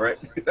 12, yeah. right?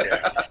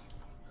 Yeah.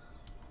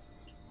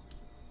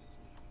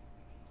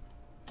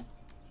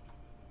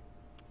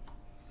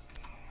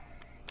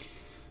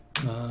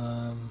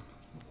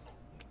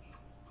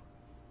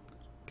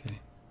 Okay.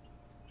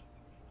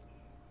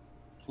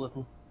 Flip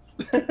him.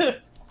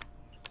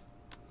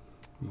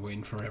 I'm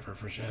waiting forever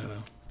for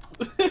Shadow.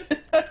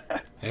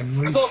 I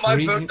Every thought my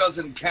friggin- vote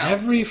doesn't count.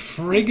 Every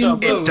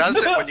friggin' It vote.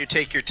 doesn't when you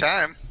take your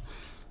time.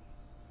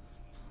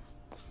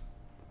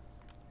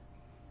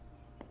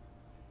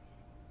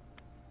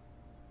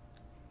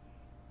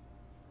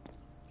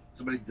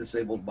 Somebody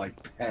disabled my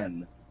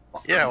pen.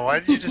 Yeah, why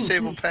did you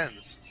disable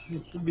pens?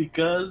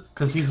 Because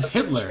Because he's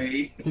Hitler.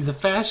 Hey, He's a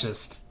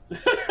fascist.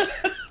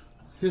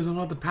 He doesn't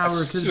want the power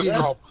That's to just the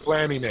called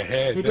planning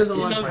ahead. He That's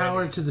doesn't want know-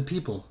 power to the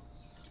people.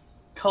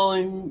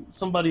 calling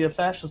somebody a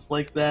fascist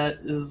like that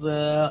is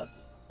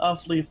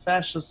awfully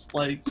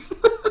fascist-like.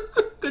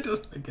 That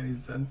doesn't make any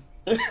sense.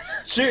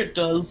 Sure it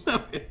does.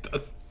 No, it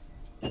does.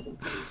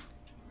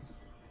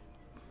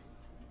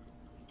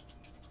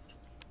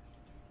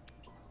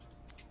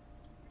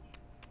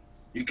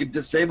 You can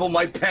disable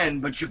my pen,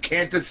 but you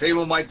can't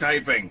disable my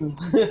typing.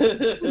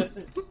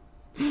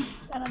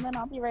 Gentlemen,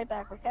 I'll be right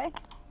back, okay?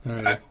 All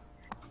right.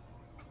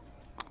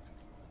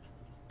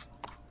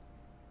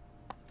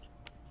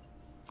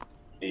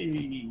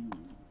 Hey.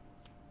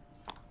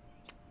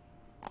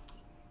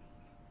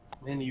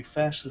 Man, you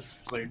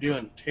fascists are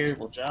doing a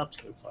terrible job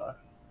so far.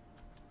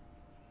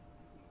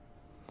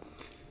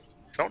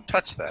 Don't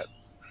touch that.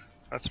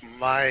 That's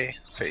my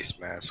face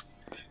mask.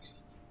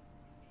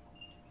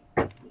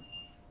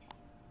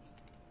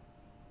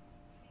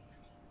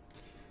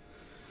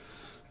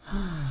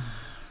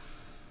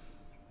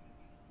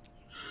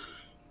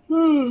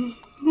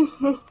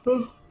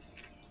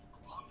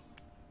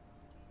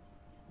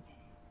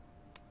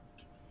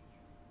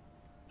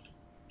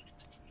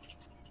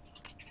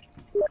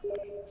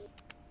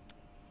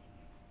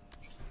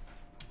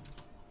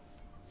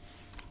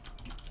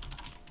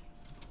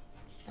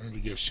 I'm gonna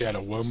give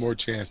Shadow one more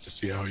chance to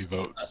see how he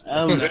votes.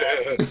 I'm not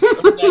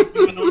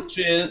giving him a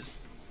chance.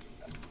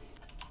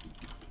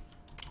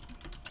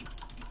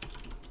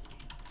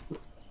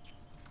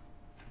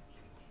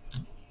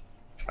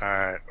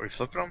 Alright, we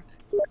flipping them?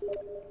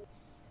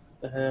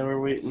 We're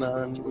waiting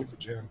on Wait for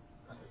Jim.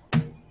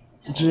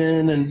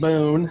 Jen and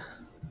Bone.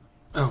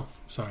 Oh,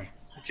 sorry.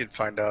 We can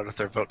find out if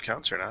their vote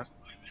counts or not.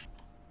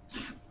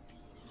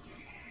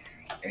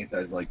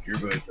 Anti's like, your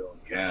vote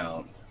don't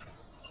count.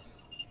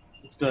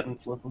 Let's go ahead and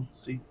flip them.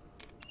 See.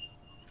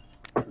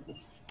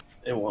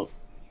 It won't.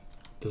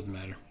 Doesn't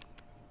matter.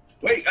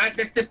 Wait,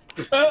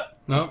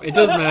 No, it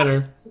does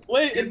matter.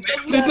 Wait, it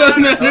doesn't It does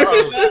matter.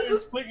 It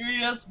matters. Put your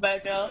ES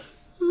back out.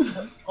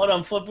 Hold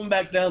on, flip them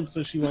back down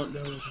so she won't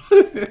know.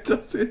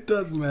 It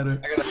does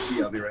matter. I gotta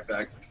pee. I'll be right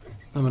back.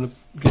 I'm gonna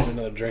get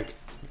another drink.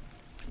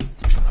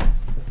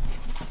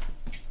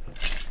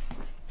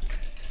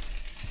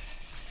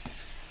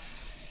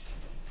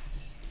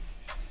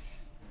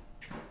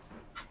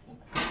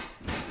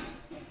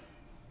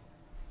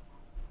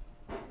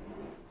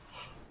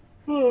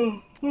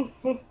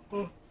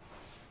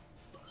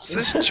 What's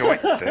this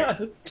joint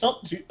thing?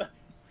 Don't do that.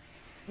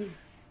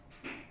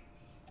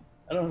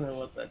 I don't know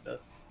what that does.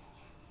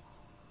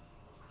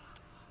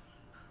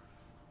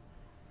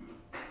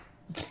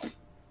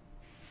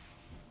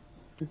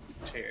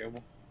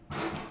 Terrible.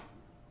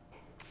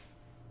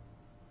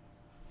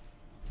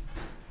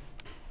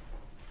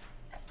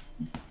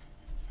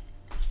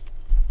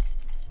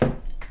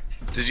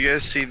 Did you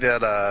guys see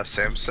that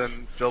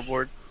Samson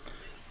billboard?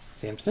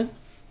 Samson?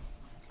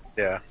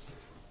 Yeah.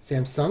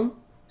 Samsung?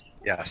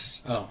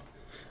 Yes. Oh,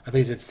 I thought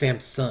you said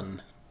Samsung.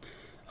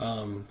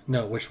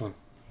 No, which one?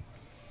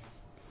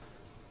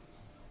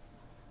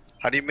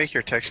 How do you make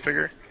your text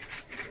bigger?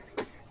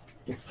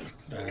 I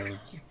don't know.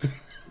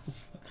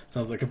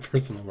 Sounds like a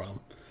personal problem.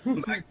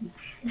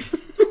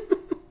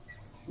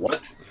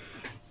 What?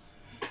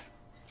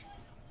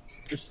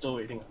 We're still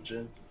waiting on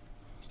Jen.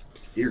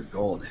 Dear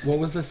God. What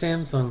was the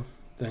Samsung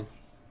thing?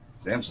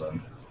 Samsung.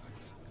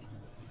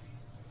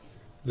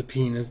 The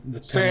penis. The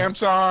pen.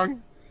 Samsung.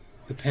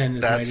 The pen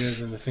is That's- mightier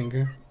than the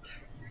finger.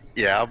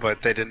 Yeah,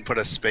 but they didn't put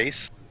a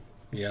space.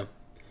 Yeah.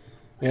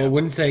 Well, it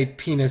wouldn't say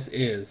penis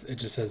is. It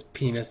just says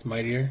penis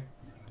mightier.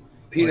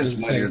 Penis does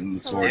it mightier say? than the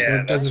sword. Yeah, Or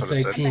it doesn't that's what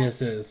it say said.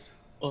 penis is.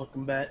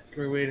 Welcome back.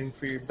 We're waiting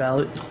for your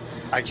ballot.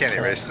 I can't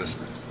erase this.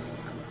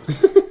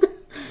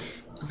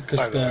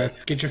 Just the way.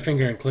 get your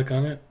finger and click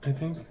on it, I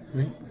think.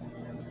 Right?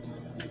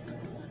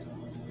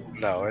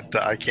 No,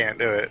 I can't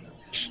do it.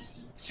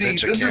 See,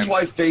 Bitch, I this is can't.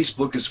 why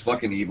Facebook is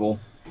fucking evil.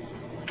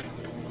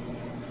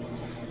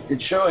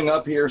 It's showing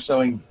up here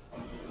showing,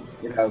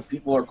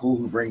 people are cool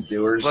who bring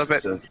doers. Flip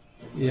it.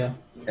 Yeah.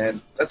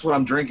 And that's what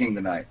I'm drinking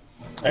tonight.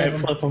 Alright,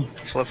 flip them.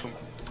 Flip them.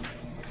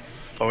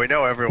 Well, we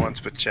know everyone's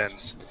but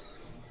Jen's.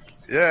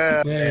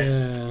 Yeah.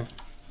 Yeah.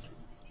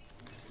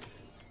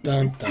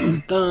 Dun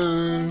dun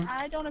dun.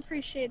 I don't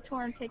appreciate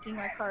Torn taking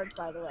my cards,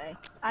 by the way.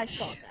 I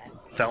saw that.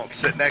 Don't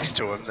sit next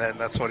to him, then.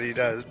 That's what he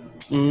does.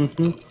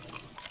 Mm-hmm.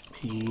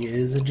 He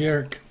is a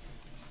jerk.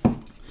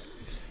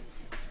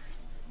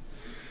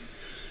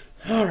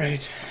 All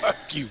right.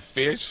 Fuck you,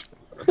 fish.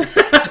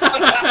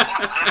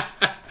 I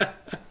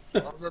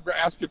remember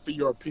asking for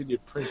your opinion,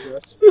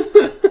 princess.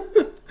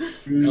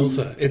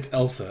 Elsa. It's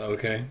Elsa,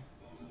 okay?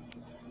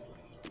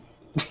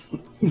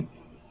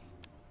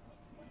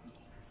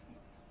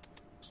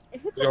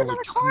 Who took another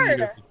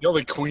card? The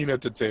only queen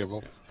at the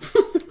table.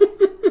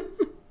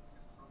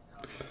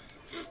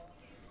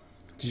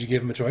 Did you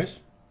give him a choice?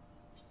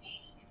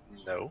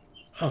 No.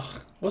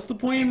 Ugh. What's the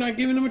point of not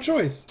giving him a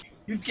choice?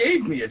 You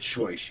gave me a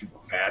choice, you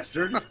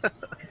bastard.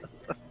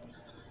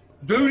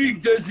 Voting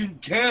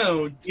doesn't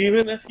count.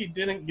 Even if he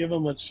didn't give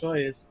him a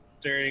choice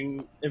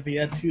if he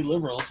had two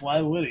liberals,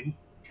 why would he?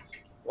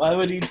 Why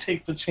would he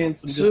take the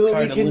chance and So that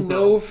discard we a can liberal?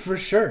 know for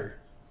sure.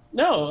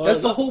 No,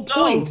 That's the whole dumb.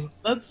 point.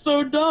 That's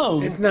so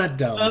dumb. It's not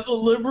dumb. As a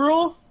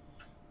liberal,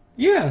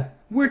 Yeah,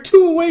 we're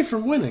 2 away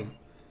from winning.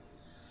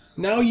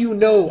 Now you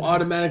know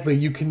automatically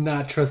you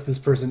cannot trust this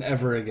person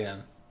ever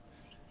again.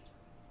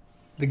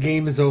 The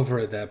game is over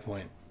at that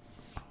point.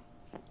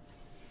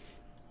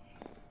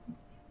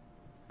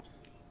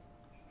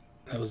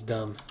 That was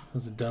dumb. That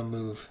was a dumb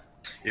move.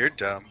 You're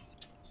dumb.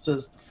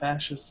 says the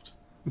fascist.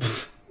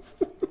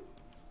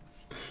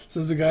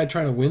 Says the guy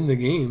trying to win the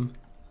game.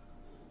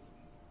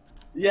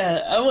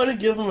 Yeah, I want to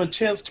give him a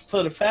chance to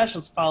put a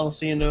fascist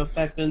policy into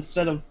effect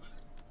instead of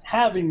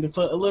having to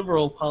put a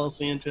liberal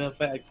policy into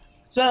effect.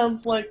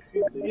 Sounds like,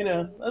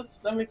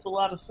 that makes a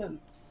lot of sense.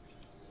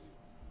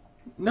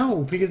 No,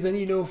 because then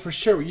you know for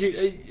sure.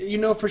 You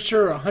know for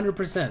sure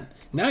 100%.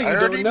 Now you I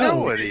don't already know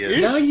what he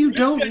is. Now you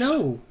don't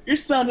know. You're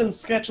sounding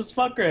sketch as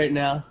fuck right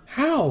now.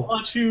 How?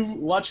 Watch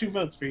who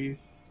votes for you.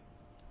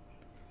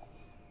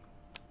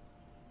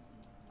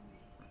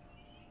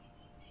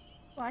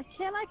 Why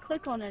can't I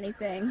click on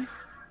anything?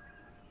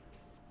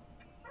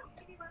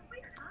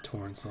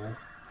 Torn soul.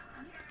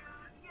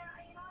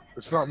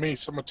 It's not me.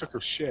 Someone took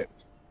her shit.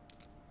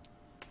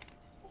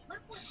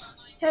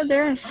 Yeah,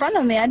 they're in front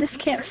of me. I just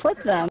can't flip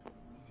them.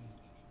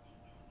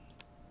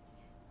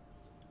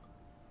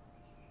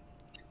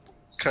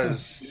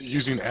 Because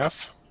Using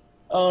F?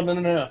 Oh,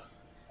 no.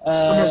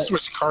 Someone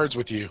switched cards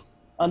with you.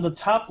 On the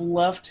top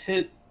left,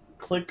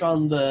 click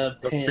on the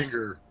The pen,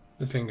 finger.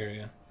 The finger,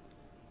 yeah.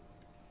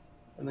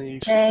 and then you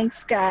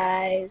Thanks,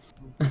 guys.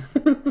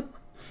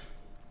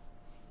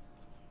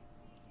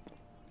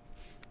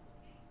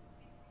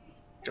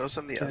 goes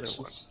on the other sketch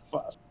one. as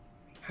fuck.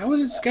 How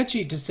is it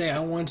sketchy to say I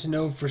want to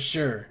know for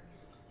sure?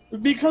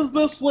 Because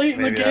this late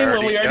in the Maybe I game when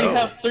already we already know.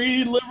 have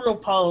 3 liberal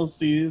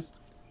policies,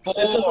 it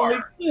doesn't Four.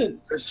 make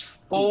sense. There's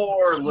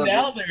 4 liberal.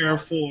 Now there are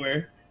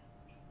 4.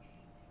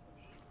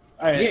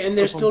 All right, Yeah, and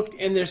there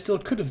still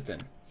could have been.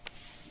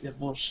 Yeah,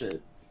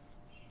 bullshit.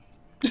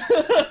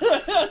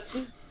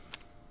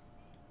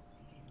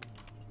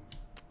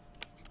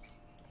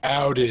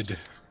 Outed.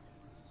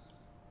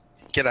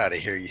 Get out of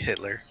here, you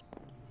Hitler.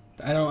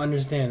 I don't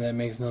understand. That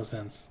makes no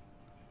sense.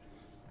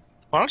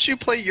 Why don't you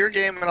play your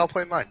game and I'll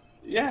play mine?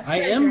 Yeah. I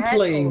guys am are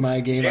playing assholes. my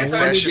game. The I anti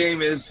wanted,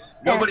 game is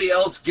nobody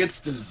else gets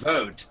to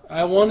vote.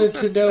 I wanted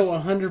to know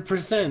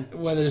 100%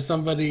 whether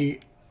somebody.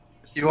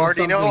 You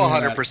already know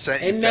something about 100%,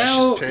 it. you And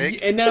now, fascist pig.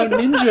 and now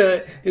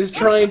Ninja is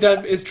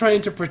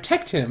trying to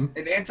protect him.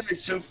 And Anti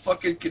is so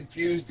fucking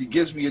confused, he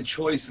gives me a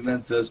choice and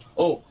then says,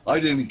 "Oh,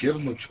 I didn't give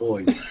him a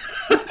choice."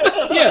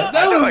 Yeah, that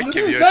I know was, I'd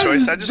give you a that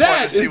choice. is- I just wanted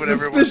that to see is what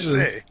everyone would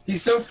suspicious. say.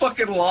 He's so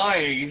fucking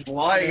lying. He's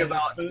lying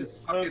about Vote-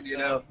 this fucking, vote you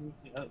know.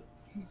 yeah.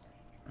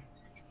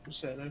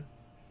 Shadow.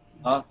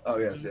 Huh? Oh,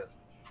 yes.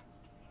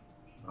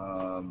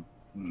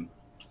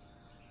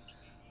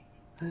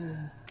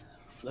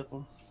 Flip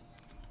them.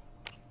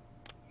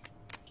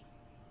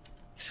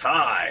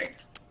 Tie.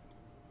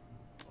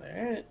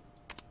 Alright.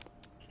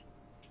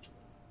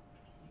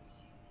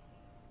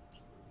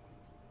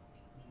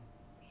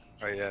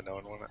 Oh yeah, no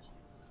one won it.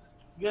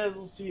 You guys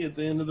will see at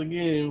the end of the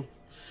game.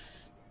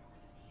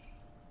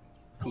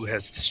 Who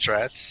has the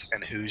strats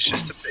and who's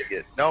just a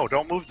bigot? No,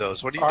 don't move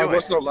those. What are you I doing?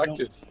 wasn't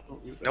elected.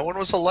 No one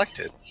was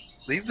elected.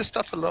 Leave the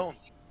stuff alone.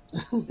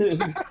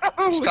 Look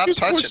Stop who's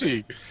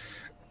touching pushy.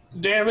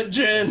 Damn it,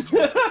 Jen.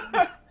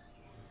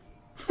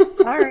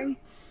 Sorry.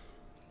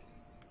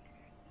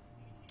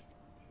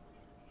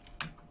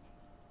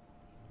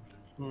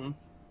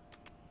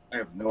 I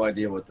have no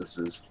idea what this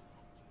is.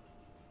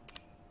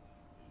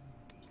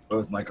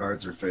 Both my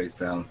cards are face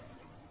down.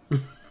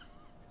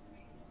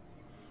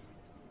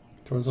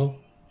 Tornzel?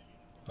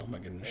 Oh my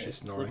goodness, she's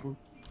snoring.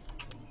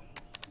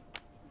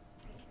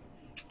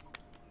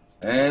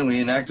 And we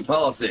enact a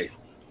policy.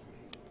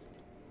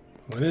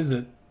 What is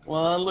it?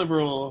 One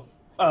liberal.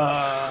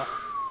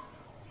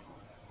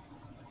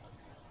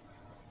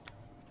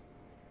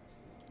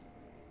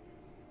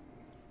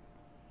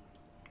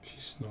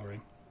 She's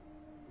snoring.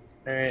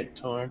 Alright,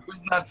 Torn.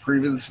 Who's not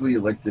previously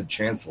elected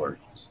chancellor?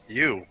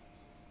 You.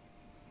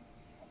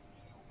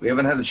 We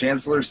haven't had a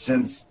chancellor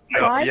since.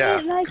 No, Why yeah,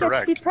 didn't I get to be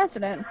correct.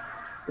 president?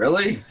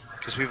 Really?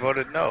 Because we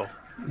voted no.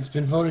 It's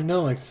been voted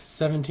no like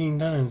 17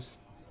 times.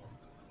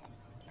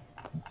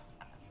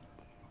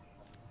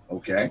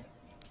 Okay.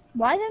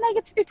 Why didn't I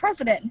get to be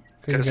president?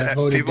 Because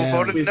Because people down.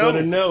 voted We No.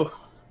 voted no.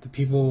 The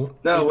people.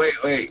 No,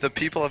 wait. The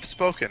people have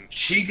spoken.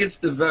 She gets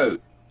to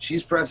vote.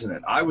 She's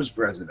president. I was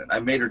president. I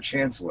made her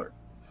chancellor.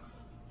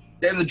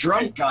 Damn, the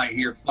drunk guy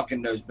here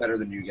fucking knows better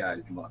than you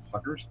guys, you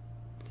motherfuckers.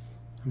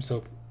 I'm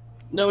so.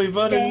 No, we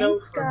voted no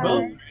Thanks, for guys.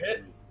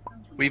 both.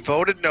 We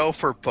voted no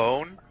for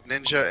Bone,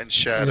 Ninja, and And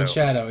Shadow. then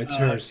Shadow, it's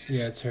hers.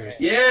 Yeah, it's hers.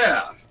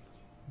 Yeah.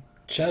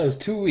 Shadow's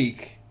too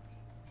weak.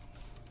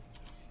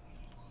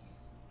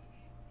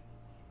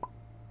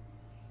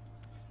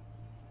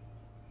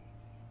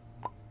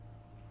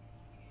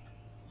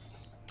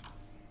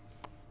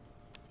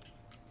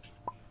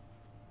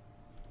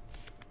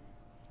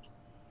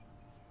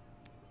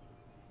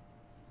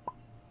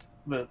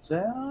 Votes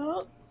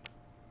out.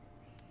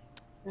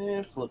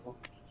 And flip them.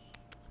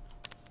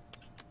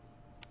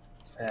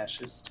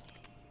 fascist.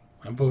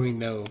 I'm voting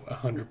no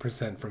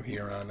 100% from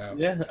here on out.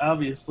 Yeah,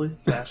 obviously,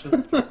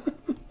 fascist.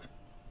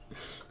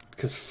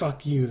 Because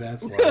fuck you,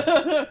 that's why.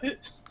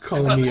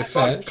 Calling me a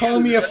Fuck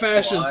calling me you, a that's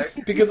fascist why.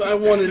 because I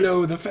want to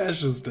know who the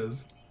fascist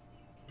is.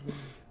 You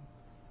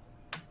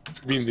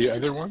mean the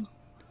other one?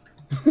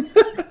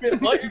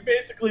 What you're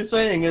basically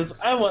saying is,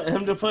 I want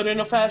him to put in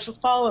a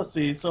fascist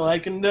policy so I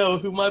can know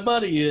who my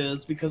buddy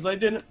is because I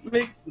didn't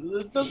make.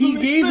 It doesn't He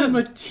make gave sense.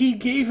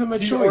 him a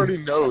He choice.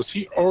 already knows.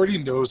 He already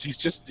knows. He's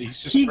just. He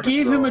trying to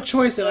gave throw him a us.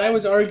 choice, and I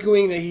was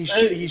arguing that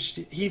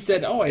he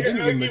said, "Oh, I Your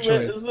didn't give him a argument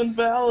choice." is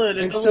invalid.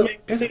 It And doesn't so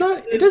make it's sense.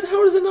 not. It does.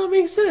 How does it not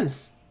make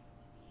sense?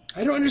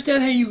 I don't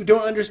understand how you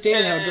don't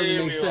understand how it doesn't Hey,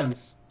 make we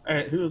sense. All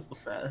right, who was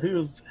who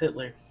was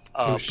Hitler?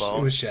 It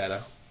Bone. was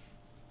Shadow.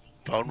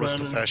 Bone was the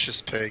Bone.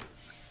 fascist pig.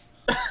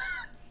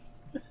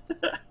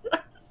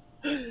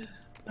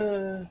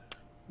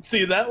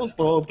 See, that was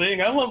the whole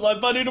thing. I want my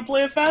buddy to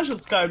play a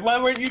fascist card.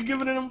 Why weren't you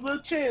giving him the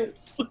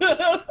chance?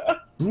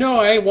 No,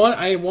 I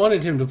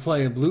wanted him to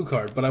play a blue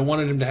card, but I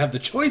wanted him to have the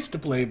choice to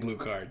play a blue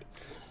card.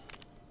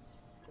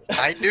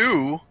 I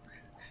knew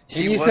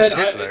he And you was said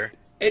Hitler.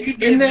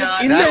 in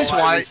that That's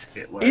why- case,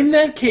 That's in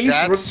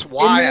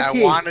why that I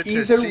case, wanted to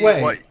either see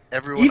way, what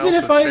everyone even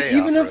else if would say.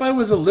 even if after I it.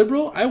 was a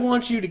liberal, I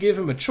want you to give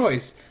him a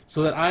choice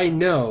so that I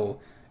know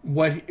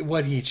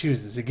what he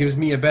chooses. It gives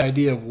me a better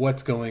idea of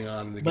what's going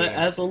on in the But game.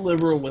 as a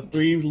liberal with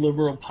 3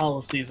 liberal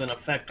policies in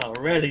effect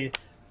already,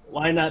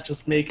 why not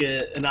just make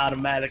it an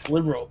automatic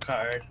liberal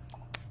card?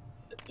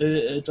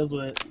 It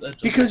doesn't. That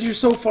just, Because you're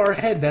so far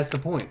ahead, that's the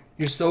point.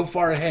 You're so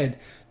far ahead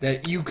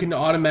that you can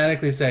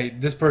automatically say,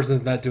 this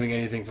person's not doing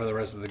anything for the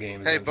rest of the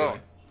game. Hey, Enjoy. Bone.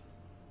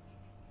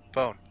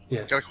 Bone,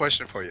 Yes. got a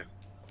question for you.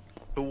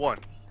 Who won?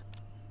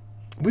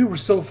 We were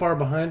so far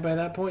behind by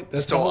that point.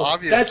 That's So the whole,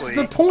 obviously, that's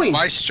the point.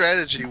 my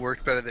strategy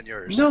worked better than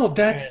yours. No,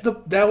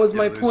 that was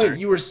my You point. loser.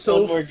 You were so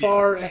One more game.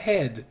 far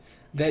ahead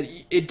that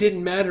it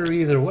didn't matter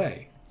either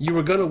way. You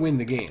were gonna win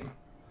the game,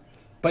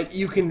 but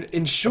you can I'm not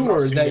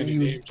ensure seeing that any you.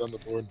 names on the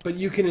board. But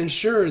you can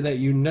ensure that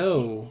you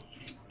know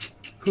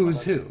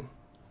who's who.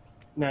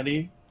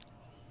 Nutty,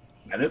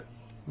 Edit.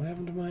 What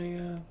happened to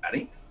my?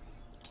 Ready?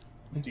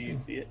 do you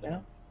see it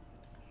now?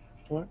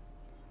 What?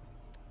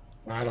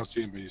 No, I don't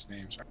see anybody's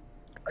names.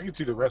 I can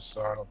see the rest,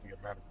 so I don't think it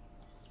matters.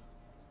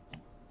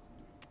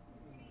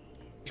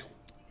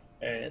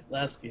 Alright,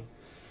 last game.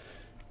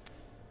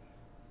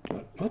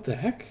 What the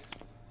heck?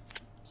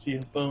 See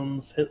if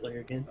Bones Hitler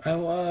again.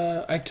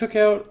 I took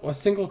out a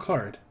single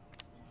card.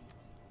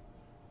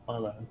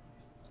 Hold on.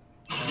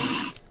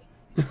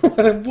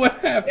 What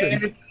And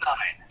happened? it's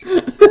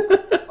 9.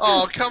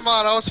 Oh, come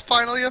on. I was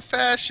finally a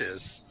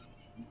fascist.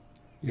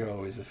 You're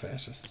always a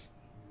fascist.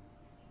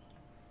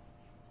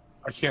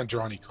 I can't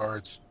draw any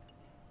cards.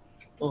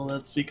 Well,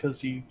 that's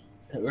because you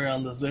were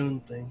on the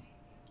zone thing.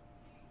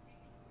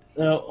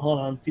 No, hold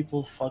on.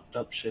 People fucked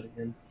up shit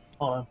again.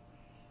 Hold on.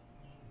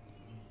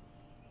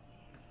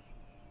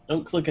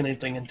 Don't click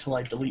anything until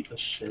I delete this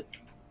shit.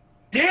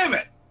 Damn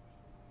it!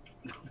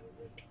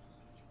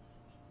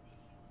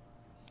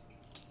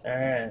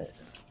 Alright.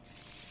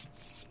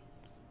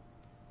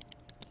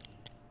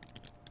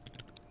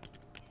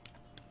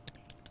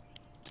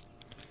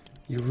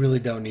 You really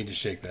don't need to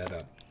shake that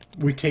up.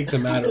 We take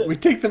them out. At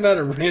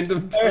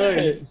random Alright.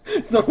 times.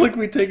 It's not like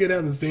we take it out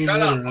in the same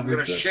Shut up. order I'm every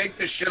gonna time. shake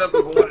this shit up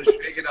if I want to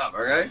shake it up,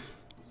 alright?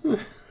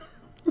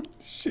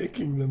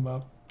 Shaking them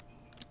up.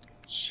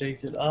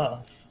 Shake it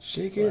off.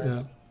 Shake That's it what I up.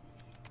 said.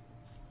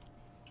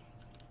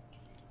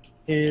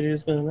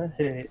 Haters gonna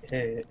hate,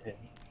 hate, hate.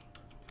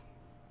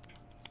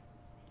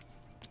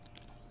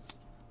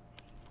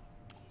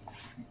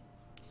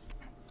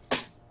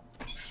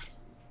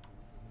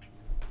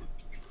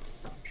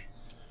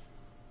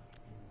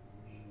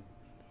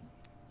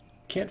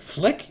 Can't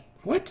flick?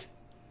 What?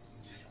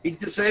 He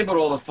disabled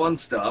all the fun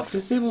stuff.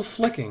 Disable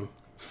flicking.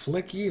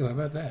 Flick you. How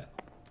about that?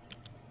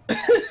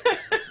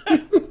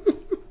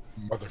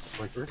 Mother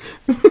flipper.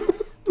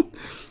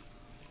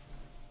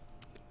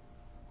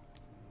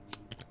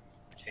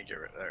 Can't get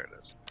rid. There it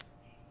is.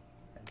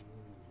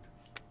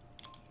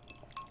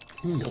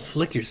 Go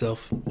flick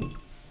yourself. Go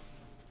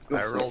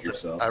I fuck rolled.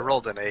 yourself. I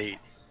rolled an 8.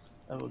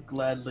 I would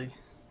gladly.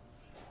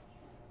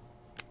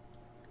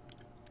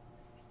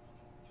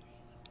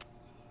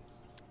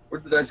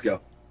 Where'd the dice go?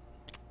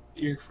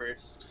 You're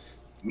first.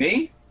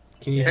 Me?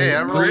 Can you? Hey,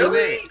 I rolled an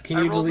 8. Can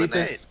I you rolled delete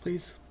an this, 8.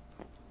 please?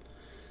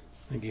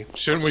 Thank you.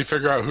 Shouldn't we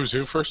figure out who's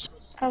who first?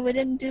 Oh, we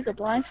didn't do the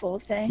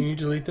blindfold Can thing. you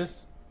delete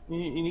this? You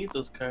need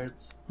those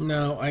cards.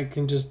 No, I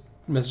can just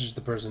message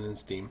the person in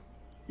Steam.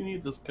 You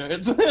need those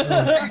cards.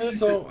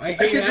 So I I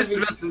hate can just having.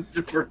 message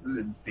the person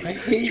in Steam. I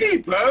hate- Gee,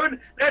 Bode,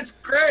 that's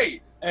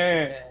great!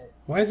 Alright.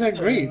 Why is that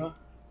great?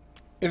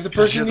 If the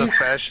Because person you're the needs,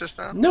 fascist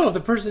now. no, if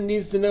the person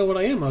needs to know what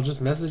I am, I'll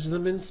just message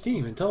them in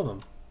Steam and tell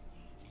them.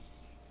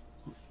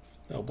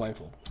 Oh,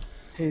 blindfold.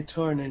 Hey,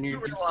 Torn, in your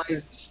You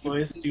realize the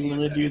voice, do you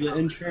want to do the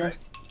intro?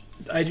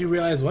 I do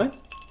realize what?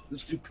 The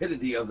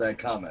stupidity of that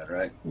comment,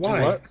 right?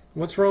 Why? what?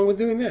 What's wrong with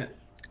doing that?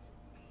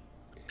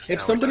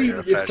 If Now we know you're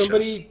a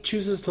somebody fascist.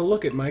 chooses to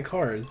look at my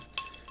cards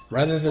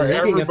Rather than Right,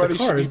 looking at the everybody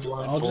should be cards, I'll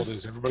blindfolded.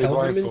 just Everybody tell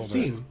them in blindfolded.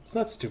 Steam. It's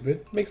not stupid.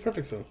 It makes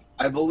perfect sense.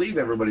 I believe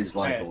everybody's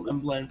Alright, blindfolded. I'm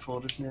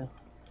blindfolded now.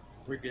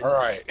 We're good. All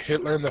right,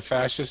 Hitler and the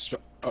fascists,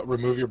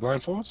 remove your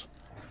blindfolds.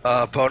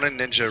 Bone and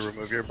Ninja,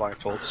 remove your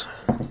blindfolds.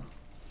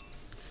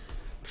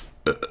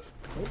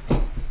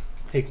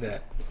 Take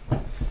that.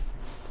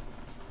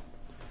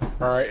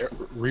 All right,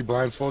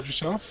 re-blindfold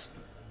yourself.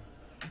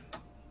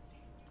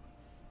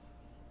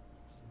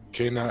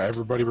 Okay, now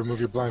everybody remove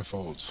your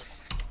blindfolds.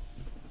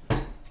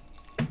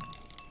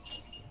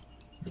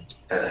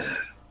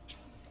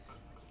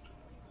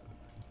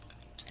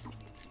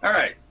 All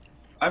right.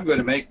 I'm going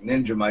to make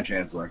Ninja my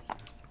Chancellor.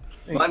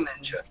 My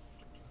Ninja.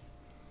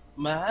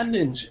 My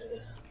ninja.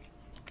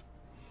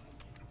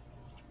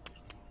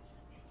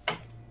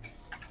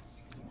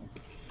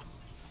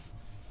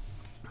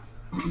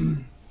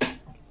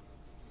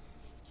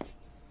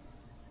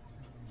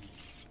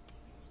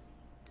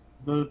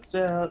 Votes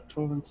out,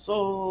 torn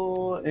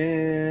soul,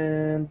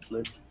 and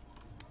flip.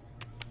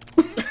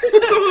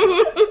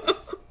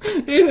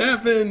 It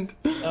happened.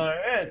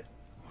 Alright.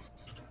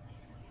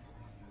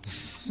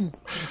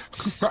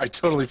 I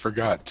totally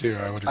forgot too.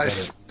 I would have I done it.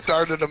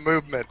 started a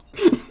movement.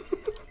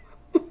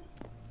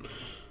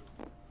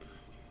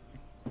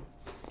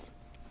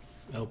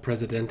 El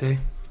Presidente.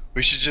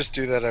 We should just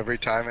do that every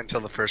time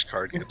until the first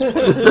card gets played.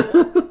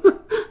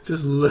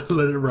 Just let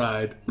it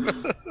ride.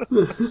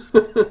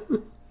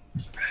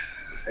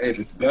 Hey, if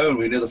it's Bone,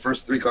 we know the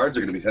first 3 cards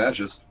are going to be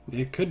fascist.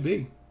 It could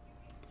be.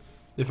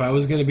 If I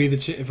was going to be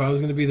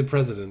the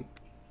president,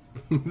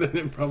 then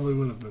it probably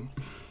would have been.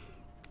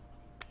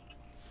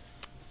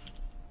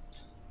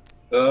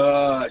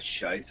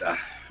 Scheisse.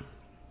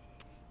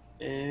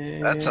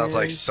 That sounds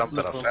like something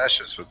a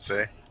fascist would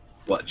say.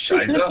 What,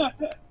 Scheisse?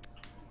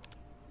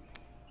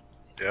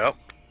 Yep.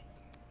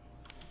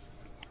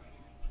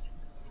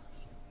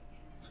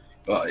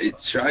 Well,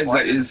 it's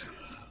Scheisse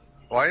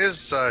Why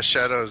is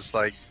Shadow's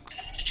like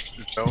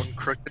zone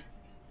crooked?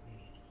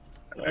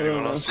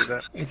 Anyone else see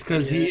that? It's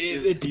because Yeah,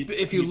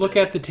 if you look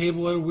at the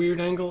table at a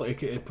weird angle,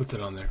 it puts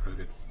it on there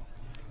crooked.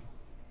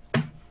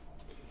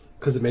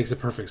 Because it makes a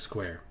perfect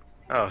square.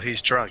 Oh,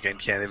 he's drunk and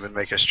can't even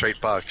make a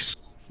straight box.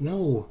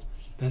 No,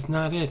 that's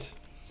not it.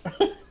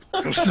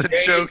 It was a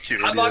joke,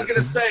 you I'm not idiot. going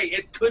to say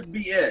it could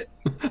be it.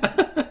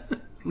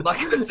 I'm not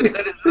going to say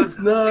that It's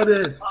not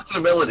a it.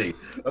 possibility.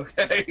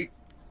 Okay?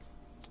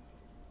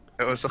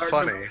 It was a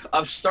funny.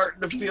 I'm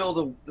starting to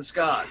feel the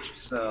scotch,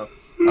 so...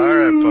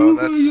 Alright, Bo,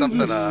 that's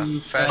something I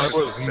fascist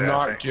would was say, I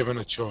not think. given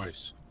a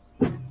choice.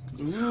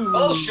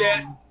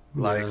 Bullshit!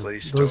 Likely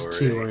Those story.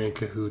 two are in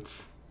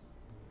cahoots.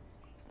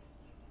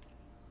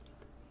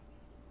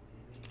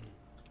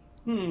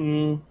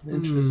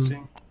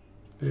 Interesting.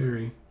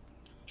 Very.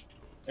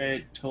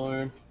 Alright,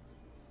 torn.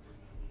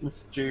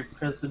 Mr.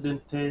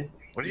 Presidente.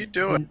 What are you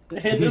doing?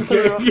 Hand You him the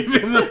can't rope. give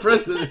him the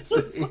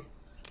presidency.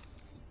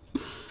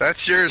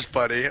 That's yours,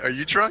 buddy. Are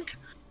you drunk?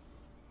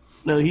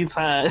 No, he's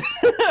high.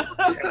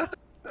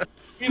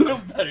 You know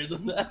better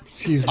than that.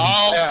 Excuse me.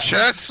 Oh, Yeah.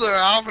 Chancellor,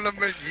 I'm gonna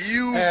make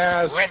you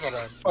As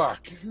president.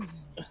 fuck.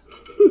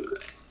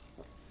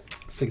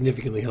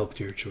 Significantly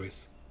healthier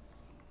choice.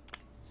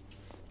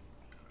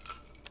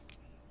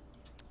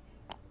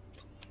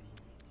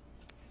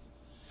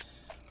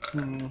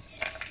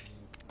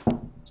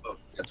 Oh,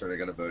 that's right, I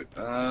gotta vote.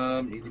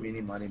 Eeny,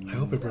 meeny, miny, I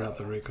hope it brought out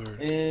the right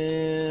card.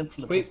 And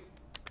flip. Wait,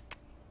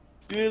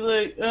 Do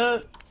like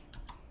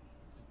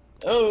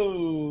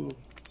oh.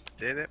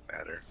 Didn't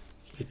matter.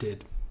 it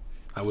did.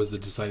 I was the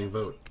deciding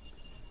vote.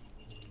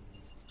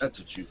 That's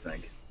what you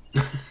think.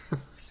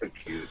 So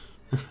cute.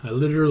 I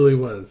literally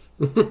was.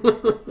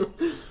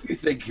 You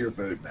think your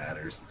vote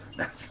matters.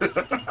 That's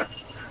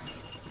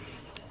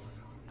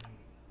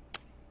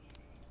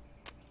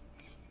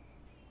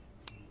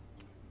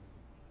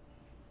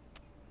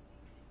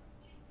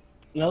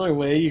Another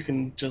way, you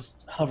can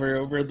just hover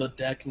over the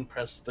deck and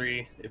press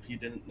 3 if you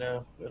didn't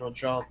know. It'll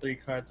draw 3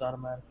 cards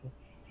automatically.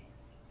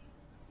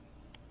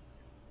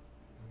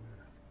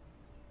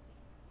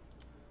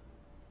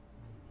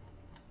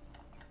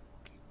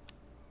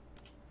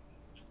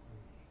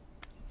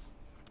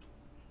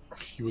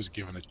 He was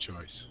given a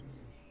choice.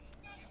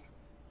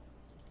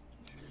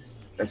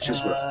 That's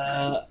just what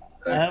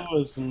I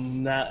was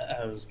not.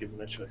 I was given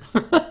a choice.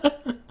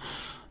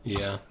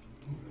 Yeah.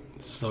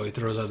 So he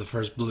throws out the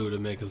first blue to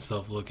make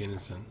himself look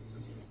innocent.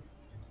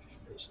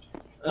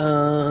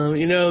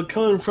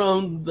 Coming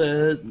from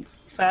the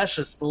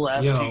fascists the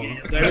last Yo, 2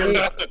 games, I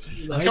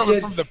really, Coming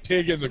get- from the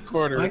pig in the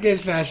corner. I get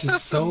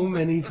fascist so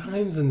many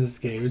times in this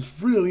game. It's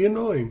really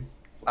annoying.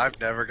 I've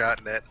never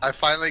gotten it. I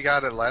finally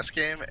got it last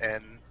game,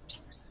 and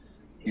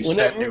you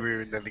said said. you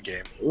were in the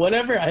game.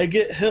 whenever I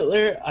get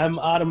Hitler, I'm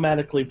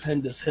automatically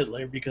pinned as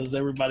Hitler because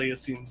everybody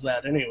assumes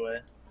that anyway.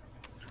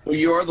 Well,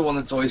 you are the one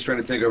that's always trying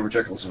to take over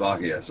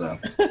Czechoslovakia, so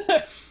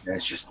yeah,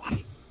 it's just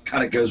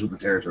kind of goes with the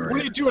territory. What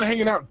are you doing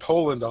hanging out in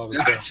Poland all the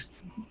Yeah, time? it's just-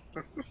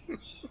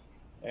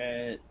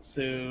 Alright,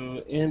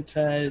 so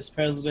Anti is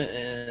president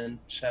and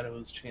Shadow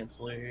is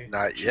chancellor.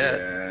 Not yet.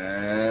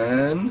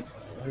 And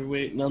We're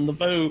waiting on the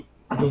vote.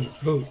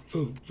 Vote.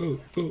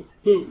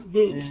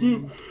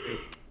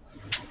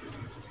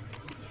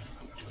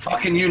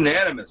 Fucking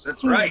unanimous.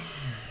 That's right.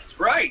 That's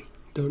right.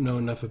 Don't know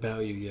enough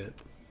about you yet.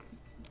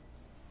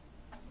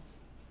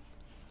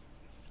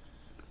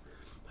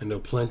 I know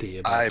plenty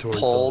about I Tornsol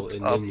pulled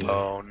and a Ninja.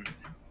 bone.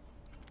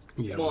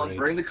 Yeah, Come on, right.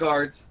 bring the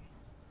cards.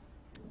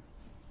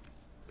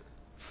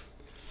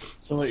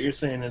 So what you're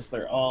saying is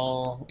they're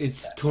all...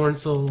 It's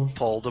Tornsol,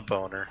 Pulled a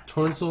boner.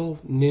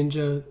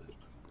 Ninja,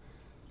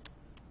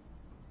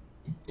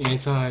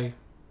 Anti,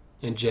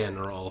 and Jen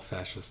are all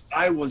fascists.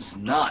 I was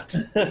not.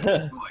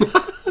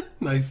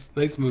 Nice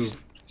move.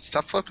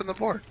 Stop flipping the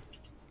board.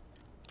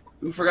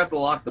 Who forgot to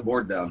lock the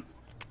board down?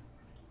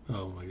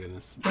 Oh my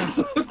goodness.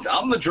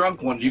 I'm the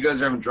drunk one. You guys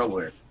are having trouble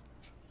here.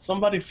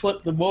 Somebody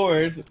flipped the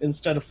board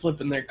instead of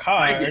flipping their I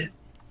card. did.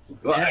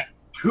 Well,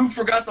 Who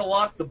forgot to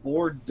lock the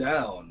board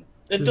down?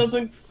 It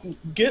doesn't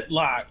get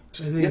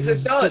locked. I think Yes,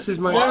 it does. This is It's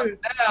my locked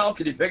now.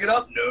 Can you pick it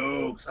up?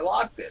 No, because I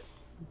locked it.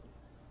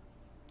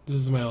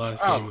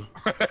 last Oh.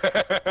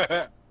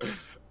 game.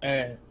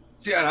 Alright.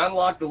 See, I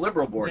unlocked the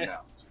liberal board Yeah.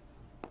 now.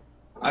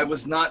 I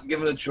was not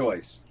given a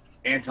choice.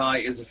 Anti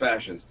is a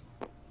fascist.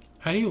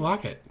 How do you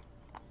lock it?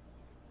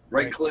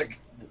 Right click.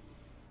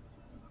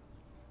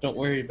 Don't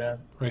worry about it.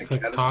 Right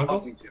click Cat is toggle?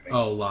 talking to me.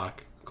 Oh,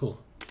 lock.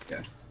 Cool.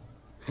 Yeah.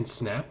 And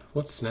snap?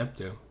 What's snap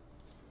do?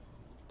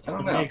 I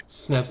don't know.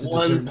 Snaps a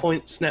One discern-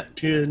 point snap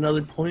to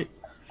another point.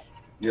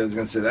 Yeah, I was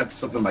gonna say that's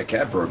something my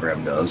CAD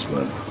program does,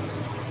 but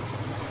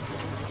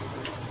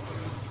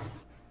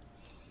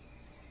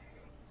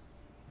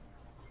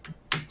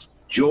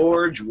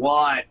George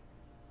Watt.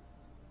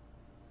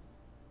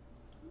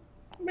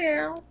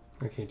 Meow.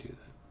 I can't do that.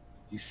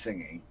 He's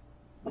singing.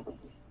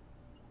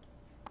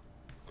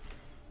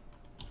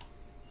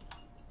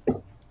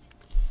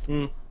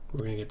 We're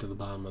gonna get to the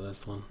bottom of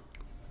this one.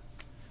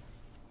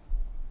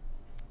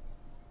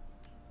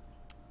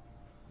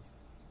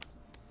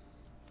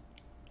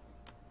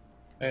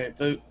 Alright,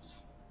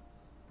 votes.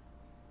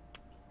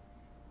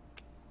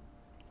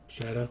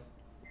 Shadow?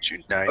 Did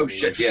you knight Oh me,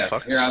 shit! you Yeah,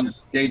 fucks? here I'm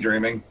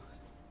daydreaming.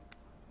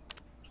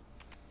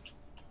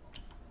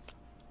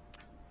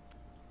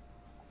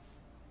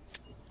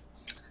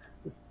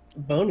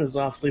 Bone is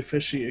awfully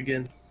fishy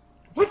again.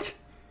 What?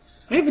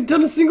 I haven't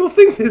done a single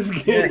thing this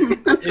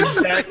game.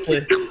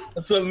 Exactly.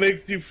 That's what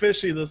makes you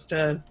fishy this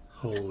time.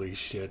 Holy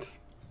shit.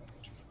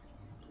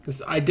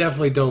 I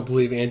definitely don't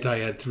believe Anti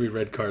had 3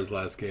 red cards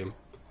last game.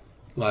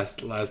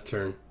 Last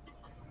turn.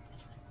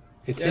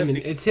 It's Yeah,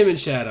 him and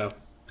Shadow.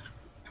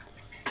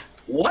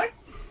 What?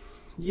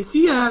 It's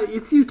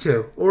you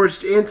two. Or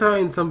it's Anti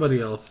and somebody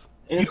else.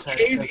 You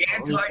gave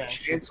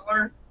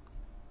anti-chancellor?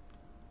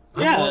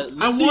 Yeah,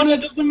 I see,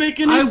 wanted- that doesn't make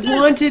any I sense.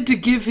 wanted to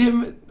give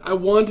him. I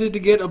wanted to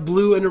get a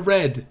blue and a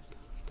red.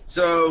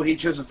 So he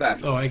chose a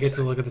fascist. Oh, I get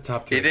to look at the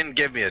top 3. He didn't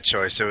give me a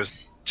choice. It was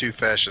 2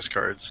 fascist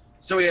cards.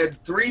 So he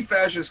had 3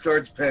 fascist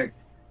cards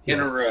picked in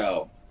a Yes.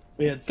 row.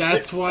 We had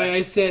That's 6 why I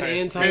fascist said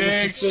cards. Anti was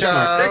Big suspicious.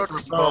 shot.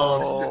 6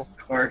 Ball.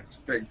 cards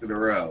picked in a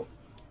row.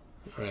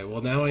 Alright,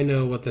 well now I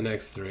know what the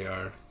next 3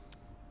 are.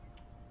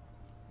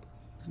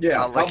 Yeah,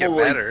 Not like it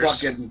probably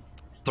matters. fucking.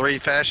 3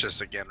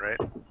 fascists again, right?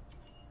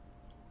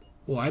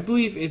 Well, I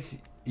believe it's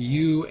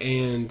you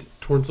and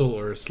Tornsol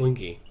or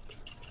Slinky.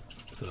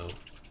 So,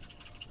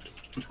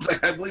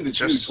 I believe it's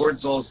Just- you,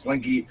 Tornsol,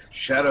 Slinky,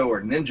 Shadow,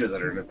 or Ninja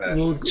that are in the fascist.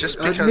 well, Just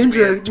because we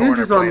had Torn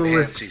Ninja's or on the played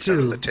list Antis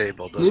under too. the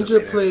table doesn't mean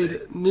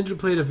anything. Ninja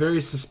played a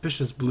very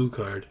suspicious blue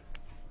card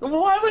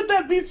Why would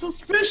that be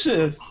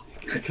suspicious?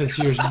 because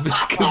you're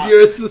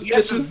a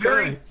suspicious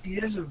guy. He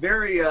has a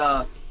very,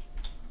 I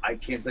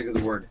can't think of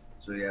the word.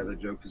 So yeah, the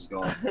joke is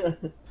gone.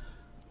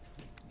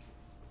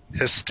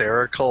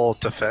 Hysterical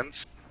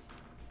defense?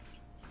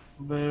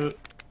 Vote.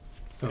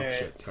 Oh Alright,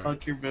 shit! Sorry.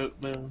 fuck your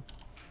vote, Bone.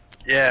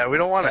 Yeah, we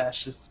don't want to.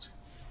 Fascist.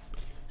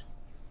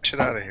 Shit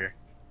out of here.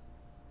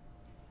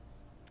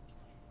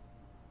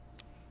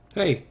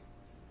 Hey.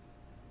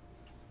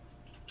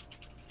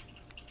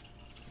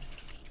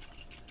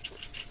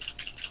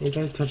 You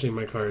guys touching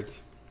my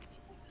cards?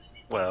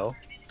 Well,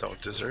 don't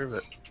deserve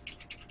it.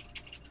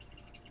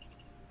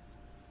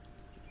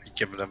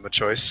 Giving them a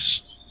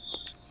choice.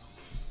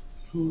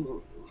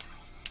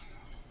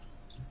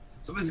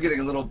 Somebody's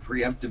getting a little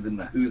preemptive in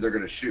the who they're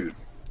going to shoot.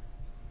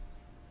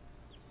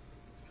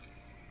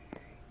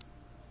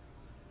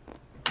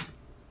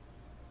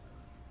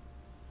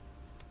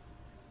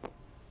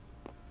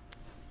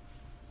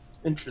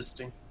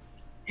 Interesting.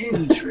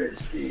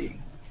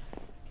 Interesting.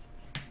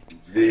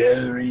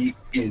 Very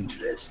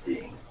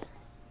interesting.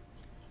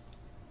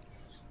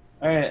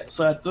 Alright,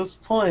 so at this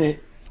point,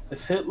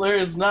 if Hitler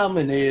is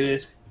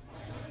nominated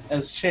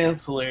as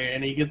Chancellor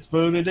and he gets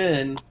voted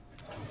in,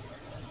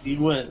 he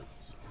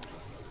wins.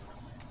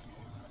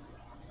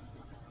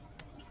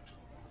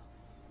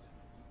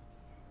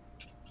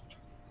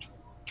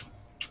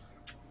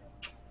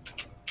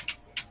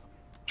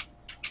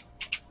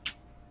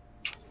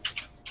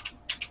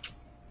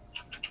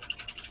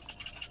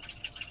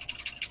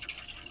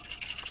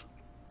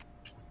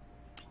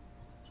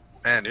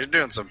 Man, you're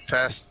doing some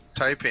fast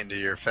typing to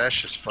your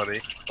fascist buddy.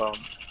 Bone.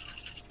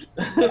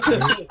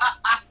 That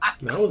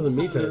That wasn't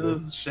me typing.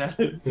 was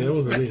Shadow. Yeah, that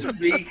wasn't That's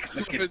me. me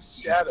clicking.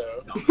 It's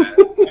Shadow.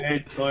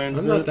 Alright, Torn.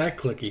 I'm not that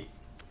clicky.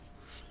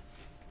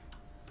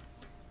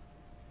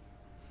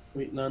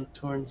 Waiting on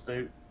Torn's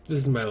vote. This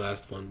is my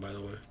last one, by the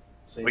way.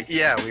 Same.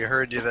 Yeah, we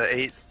heard you the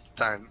 8th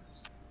time.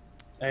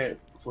 Alright,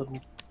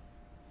 flipping.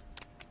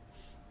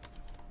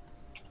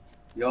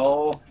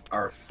 Y'all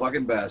are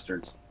fucking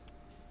bastards.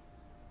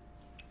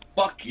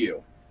 Fuck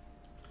you.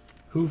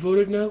 Who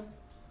voted no?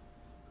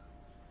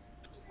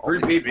 Three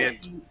Only people. me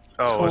and-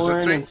 oh, was it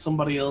Torn 3? and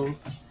somebody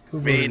else.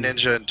 Who Me, voted?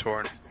 Ninja, and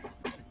Torn.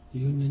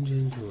 You, Ninja,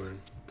 and Torn.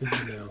 Good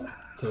to know.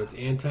 So it's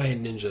anti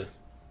and Ninja.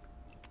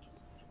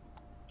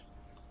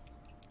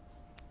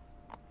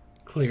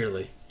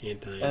 Clearly,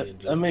 anti and That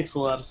Ninja. makes a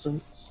lot of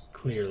sense.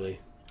 Clearly.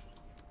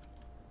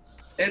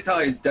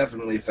 Anti is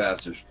definitely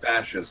fascist.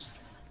 Fascist.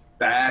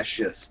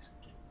 Fascist.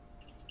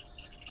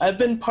 I've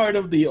been part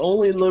of the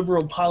only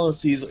liberal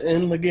policies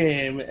in the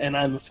game, and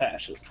I'm a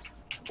fascist.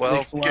 Well,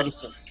 Makes a lot of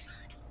sense.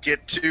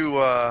 get 2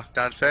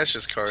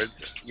 non-fascist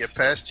cards, get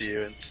past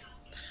you, and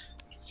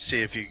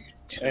see if you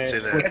can say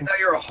that. Anti,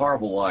 you're a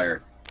horrible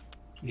liar.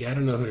 Yeah, I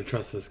don't know who to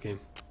trust this game.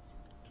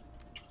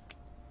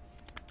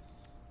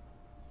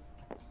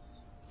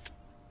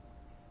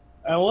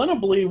 I want to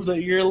believe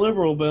that you're a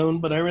liberal, Bone,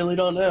 but I really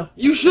don't know.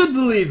 You should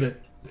believe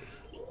it!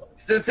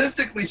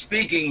 Statistically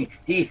speaking,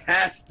 he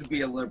has to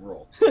be a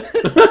liberal.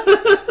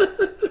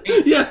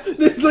 Yeah, it's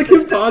like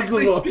Statistically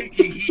impossible.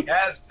 speaking, he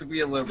has to be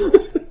a liberal.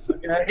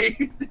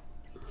 Okay?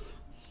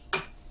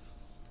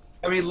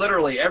 I mean,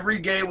 literally, every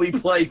game we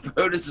play,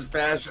 POTUS is a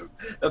fascist.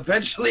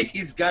 Eventually,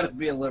 he's got to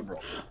be a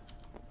liberal.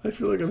 I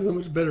feel like I'm so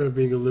much better at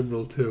being a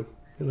liberal, too.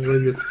 And I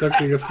always get stuck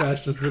being a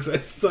fascist, which I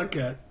suck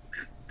at.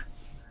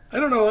 I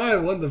don't know why I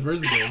won the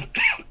first game.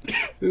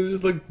 It was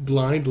just like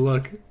blind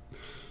luck.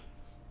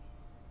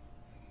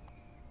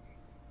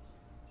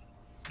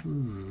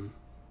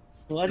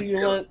 Why do you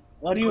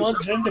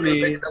want Jen to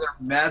be? Another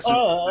massive.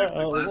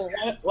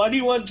 Why do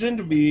you want Jen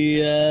to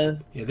be? Yeah,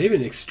 they've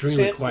been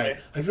extremely Chancellor.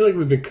 quiet. I feel like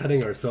we've been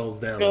cutting ourselves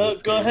down. in Go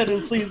this game. ahead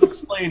and please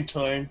explain,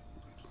 Torn.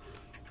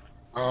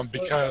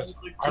 Because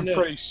I'm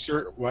pretty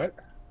sure what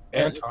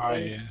anti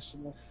is.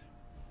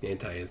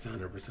 Anti is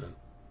 100%.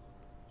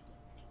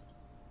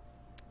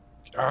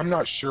 I'm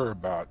not sure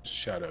about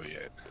Shadow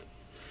yet.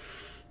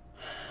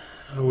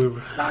 Oh, we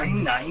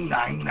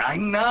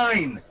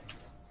 99999.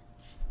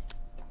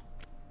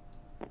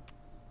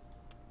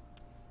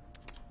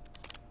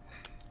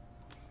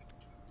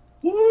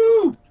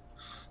 Woo!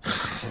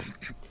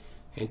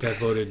 Anti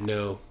voted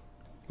no,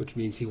 which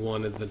means he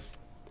wanted the.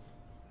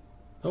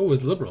 Oh, it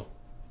was liberal.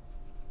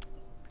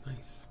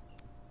 Nice.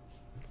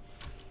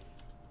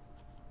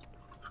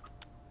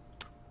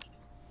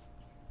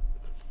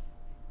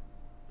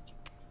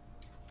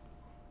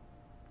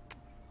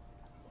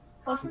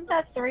 Wasn't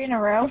that 3 in a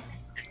row?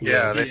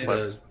 Yeah, they it flipped.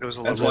 was. It was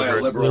a That's little why a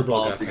bit. liberal Liberal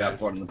policy got got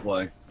passed. brought into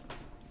play.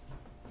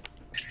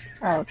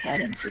 Oh, okay, I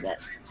didn't see that.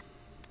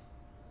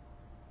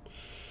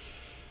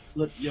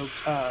 Flip your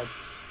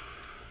cards.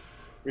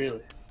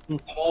 Really? I'm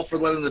all for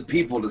letting the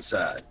people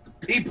decide. The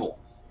people.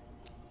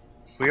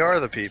 We are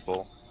the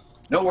people.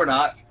 No, we're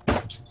not.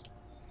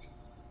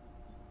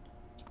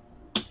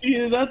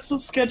 See, that's a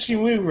sketchy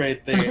move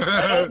right there.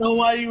 I don't know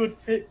why you would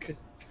pick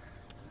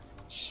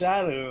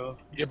Shadow.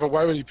 Yeah, but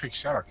why would he pick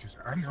Shadow? Because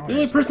I know. The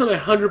only person I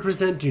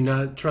 100% do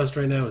not trust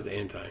right now is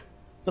Anti.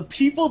 The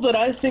people that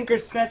I think are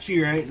sketchy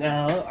right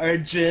now are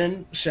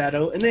Jin,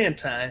 Shadow, and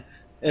Anti,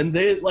 and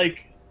they're just.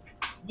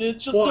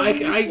 Well, don't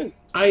make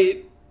I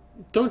sense.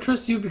 don't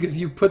trust you because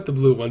you put the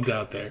blue ones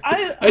out there.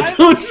 I don't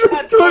put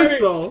trust that part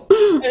Tornsol.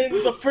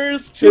 in the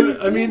first two.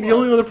 I mean, the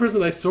only other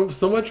person I so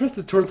much trust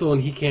is Tornsol,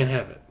 and he can't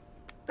have it.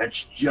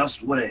 That's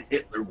just what a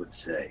Hitler would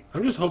say.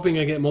 I'm just hoping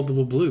I get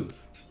multiple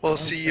blues. Well,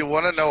 see, you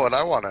want to know what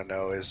I want to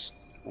know is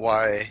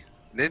why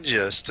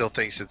Ninja still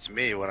thinks it's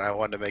me when I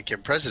wanted to make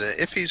him president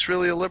if he's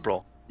really a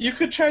liberal. You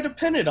could try to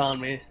pin it on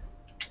me.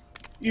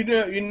 You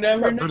know, you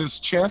never know. But it's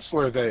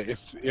Chancellor that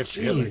if Hitler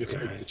gets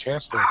guys. picked, the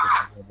Chancellor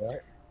gets right?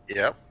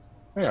 Yep.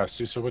 Yeah.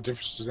 See, so what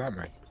difference does that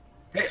make?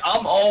 Hey,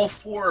 I'm all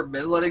for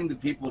letting the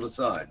people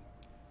decide.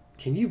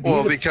 Can you be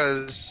Well, the,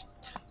 because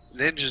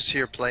Ninja's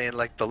here playing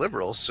like the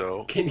liberal,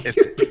 so can you if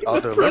be the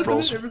other president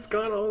liberals, if it's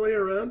gone all the way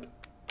around?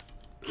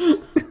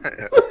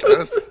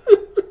 Yes.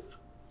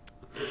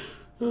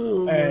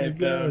 Oh my Alright,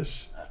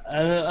 gosh.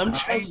 I'm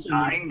trusting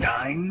you.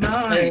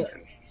 999.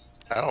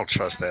 I don't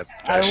trust that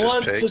I fascist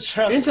want pig. to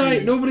trust Anti,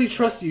 you. nobody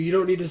trusts you. You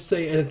don't need to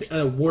say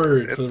a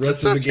word for the rest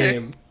It's of the okay.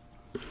 game.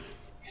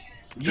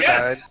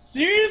 Yes!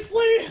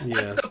 Seriously? Yeah.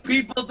 Let the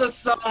people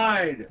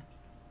decide.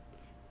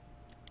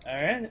 All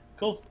right,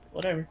 cool,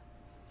 whatever.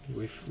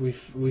 We've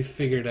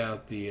figured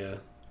out the.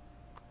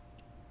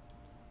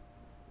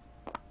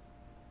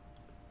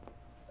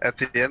 At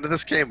the end of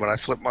this game, when I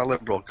flip my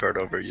liberal card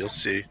over, you'll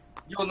see.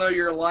 You'll know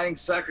you're a lying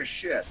sack of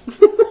shit.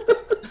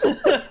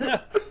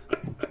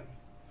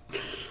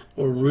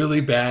 We're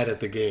really bad at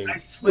the game. I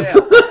swear.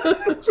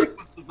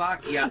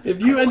 Czechoslovakia.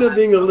 If you end up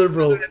being a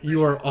liberal,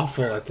 you are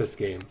awful at this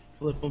game.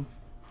 Flip them.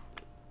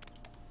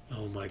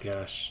 Oh my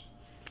gosh.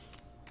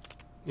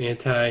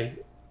 Anti.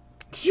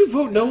 Did you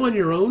vote no on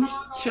your own,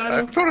 I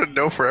Shadow? voted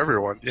no for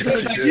everyone. Yes,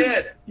 Yes, I you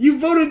did. You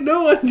voted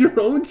no on your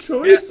own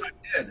choice? Yes,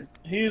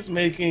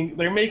 I did.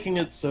 They're making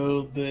it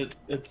so that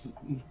it's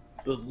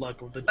the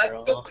luck of the Let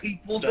draw. the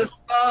people The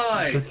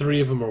decide.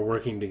 three of them are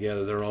working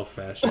together. They're all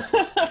fascists.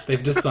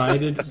 They've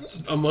decided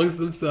amongst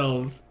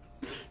themselves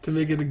to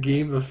make it a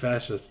game of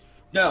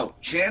fascists. No,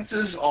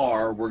 chances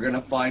are we're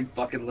gonna find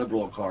fucking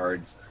liberal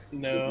cards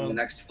in the No.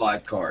 next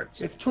 5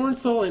 cards. It's Torn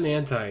Soul and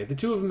Anti. The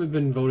two of them have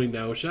been voting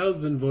no. Shadow's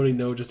been voting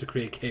no just to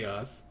create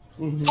chaos.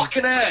 Mhm.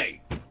 Fucking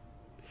A!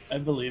 I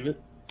believe it.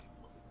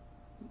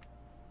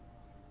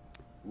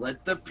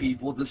 Let the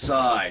people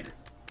decide.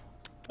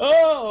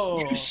 Oh!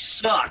 You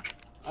suck!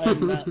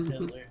 I'm not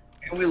Hitler.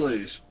 And we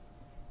lose.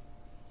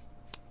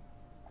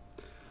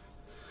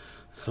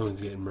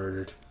 Someone's getting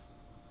murdered.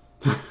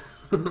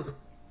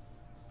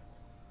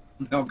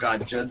 Oh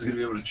god, Jed's gonna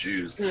be able to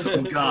choose.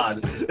 Oh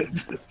god.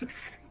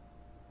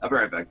 I'll be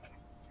right back.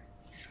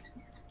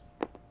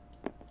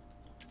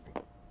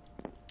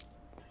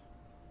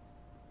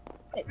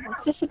 Wait,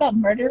 what's this about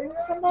murdering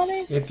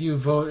somebody? If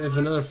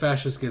another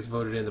fascist gets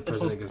voted in, the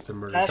president gets to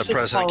murder. The Fascist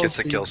president gets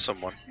to policy. kill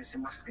someone. Yes, it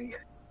must be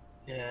it.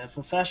 Yeah, if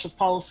a fascist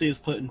policy is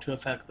put into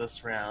effect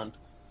this round,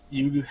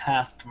 you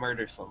have to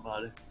murder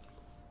somebody.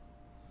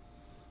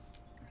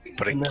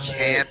 But it And then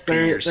can't be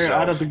they're yourself.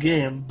 out of the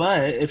game.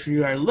 But if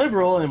you are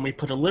liberal and we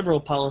put a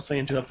liberal policy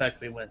into effect,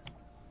 they win.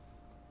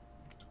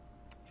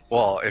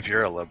 Well, if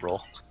you're a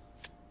liberal.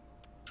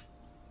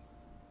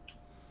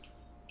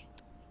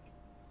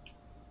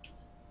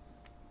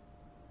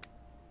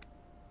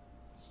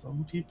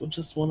 Some people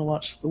just want to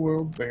watch the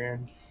world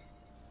burn.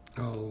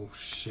 Oh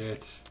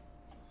shit.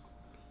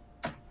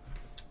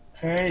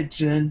 Alright,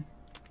 Jen.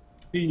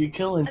 Who you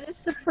killing? And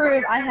just to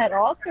prove I had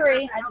all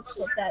three, I just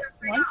flipped that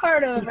one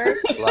card over.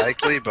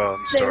 Likely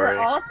bone They were story.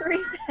 all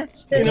three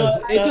fascists. You know,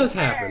 It does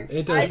happen.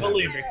 It does I happen.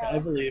 believe her. I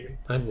believe her.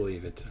 I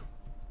believe it too.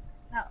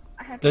 No,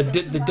 I have The to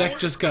kill the deck somebody.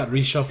 just got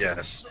reshuffled.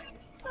 Yes.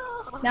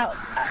 Now,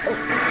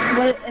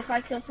 what if I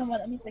kill someone?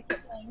 That means I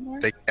can't play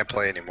anymore. They can't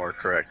play anymore,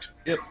 correct.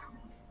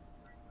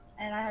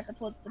 And I have to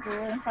put the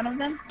ruler in front of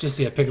them. Just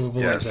pick up a bullet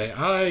and Yes. say,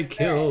 I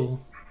kill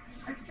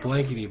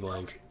blankety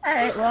blank. All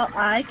right. Well,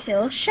 I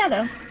kill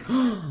Shadow.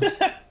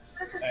 Alright.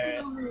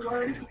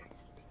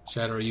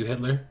 Shadow, are you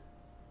Hitler?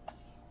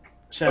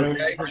 Shadow.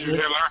 Okay. Are you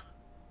Hitler?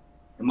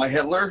 Am I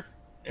Hitler?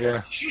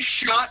 Yeah. She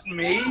shot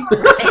me!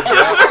 You're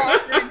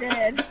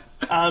dead.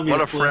 Obviously. What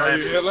a Are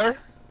friend. you Hitler?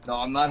 No,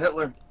 I'm not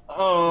Hitler.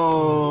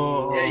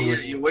 Oh. Yeah,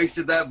 you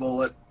wasted that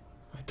bullet.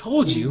 I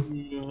told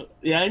you.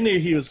 Yeah, I knew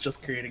he was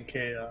just creating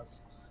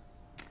chaos.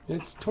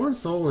 It's Torn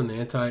Soul and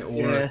Anti,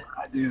 or Yeah,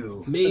 I do.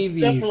 it's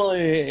maybe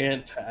definitely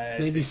anti.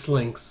 maybe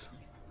Slinks.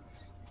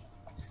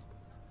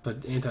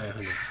 But Anti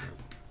 100%.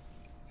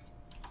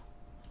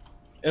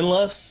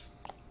 Unless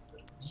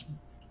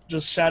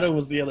just Shadow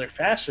was the other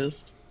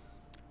fascist.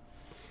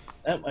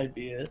 That might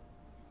be it.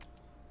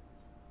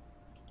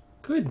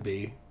 Could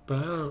be, but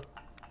I don't.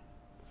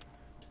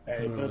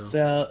 Alright, don't votes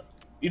out.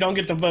 You don't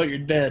get to vote, you're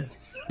dead.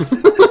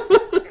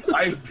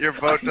 Your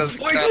vote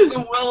doesn't voiced count.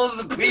 the will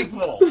of the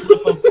people.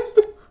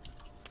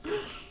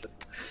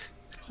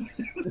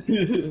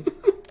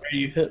 Are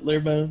you Hitler,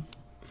 Bone?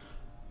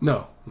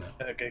 No, no.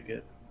 Okay,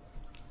 good.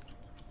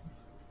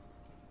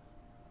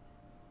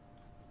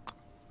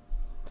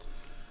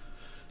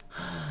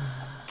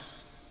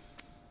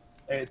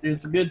 Alright,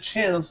 there's a good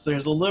chance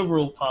there's a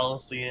liberal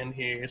policy in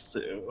here,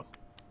 so...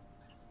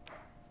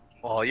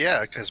 Well,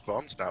 yeah, because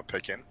Bone's not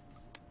picking.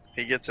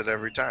 He gets it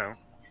every time.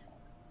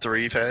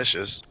 3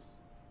 fascists.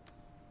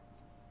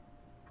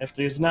 If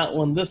there's not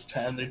one this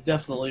time, there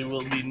definitely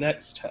will be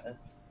next time.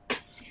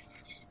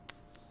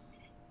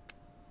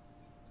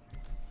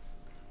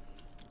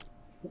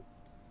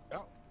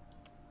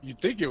 You'd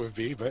think it would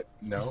be, but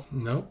no.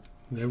 Nope,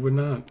 they would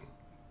not.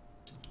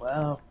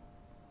 Wow.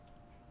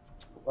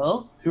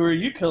 Well, who are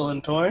you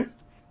killing, Torn?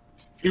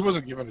 He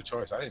wasn't given a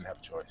choice. I didn't have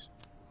a choice.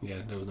 Yeah,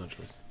 there was no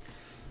choice.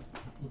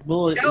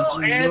 Bullet Kill is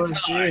in your Anti.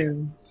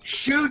 hands.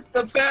 Shoot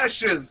the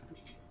fascist!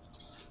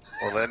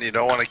 Well, then you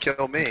don't want to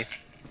kill me.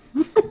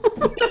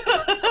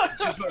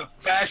 That's just what a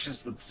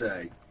fascist would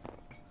say.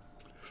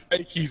 I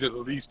think he's at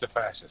least a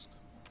fascist.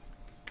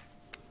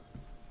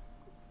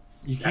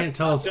 You can't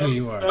tell us who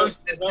you are.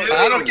 Supposed to do.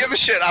 I don't give a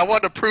shit. I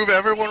want to prove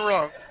everyone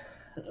wrong.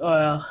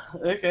 Well,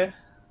 okay.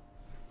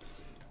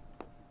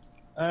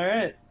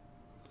 Alright.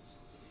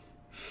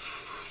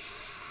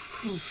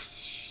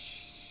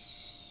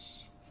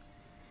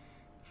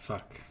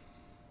 Fuck.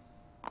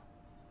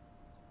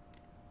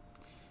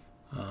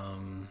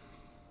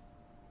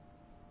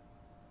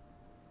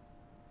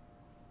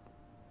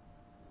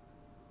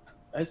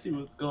 I see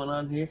what's going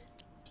on here.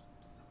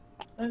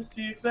 I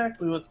see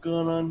exactly what's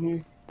going on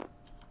here.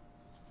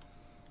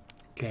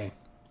 Okay.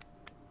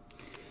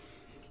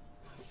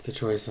 That's the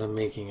choice I'm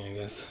making, I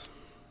guess.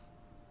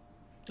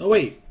 Oh,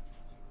 wait.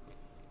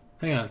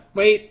 Hang on.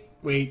 Wait.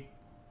 Wait,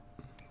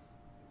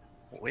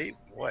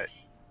 what?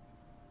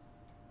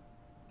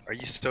 Are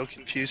you still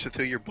confused with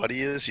who your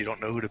buddy is? You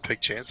don't know who to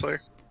pick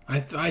Chancellor?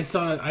 I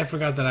saw. I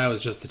forgot that I was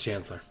just the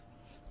chancellor,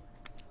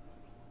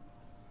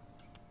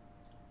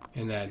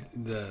 and that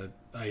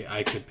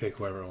I could pick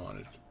whoever I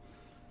wanted.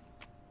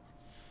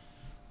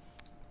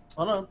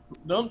 Hold on.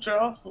 Don't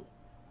draw. What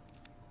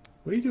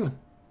are you doing?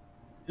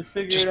 You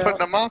figure Just it putting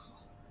out. them up.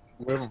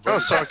 We haven't No,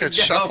 voted. so I could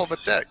Yeah. shuffle the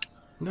deck.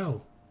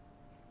 No,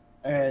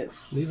 Alright.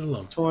 leave it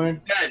alone.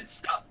 Torn. Dead.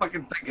 Stop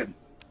fucking thinking.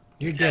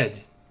 You're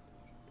dead.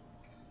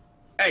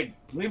 Hey,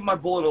 leave my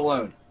bullet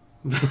alone.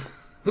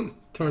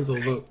 Torrance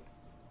will vote.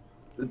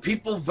 The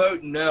people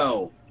vote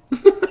no.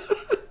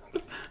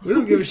 We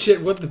don't give a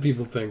shit what the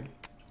people think.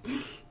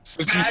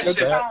 Since you said Fascist.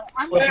 that.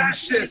 I'm gonna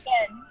Fascist.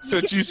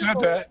 Since you said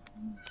that.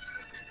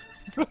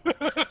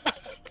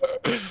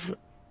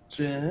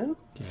 Jen.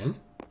 Jen,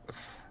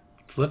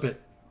 flip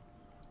it.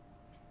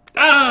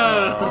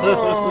 Ah!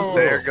 Oh,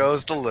 there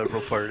goes the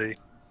Liberal Party.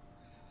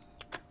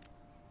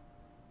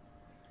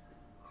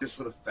 Just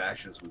what a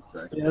fascist would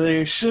say. Yeah,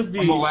 there should be.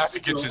 I'm gonna laugh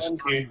against his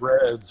paid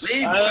reds.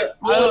 Leave my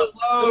bullet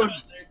alone.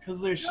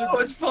 Because there should No,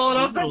 it's falling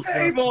off the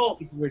table.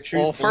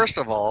 Well, first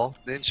of all,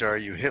 Ninja, are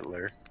you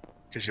Hitler?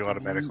 Because you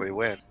automatically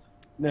win.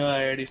 No,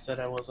 I already said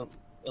I wasn't,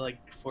 like,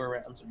 4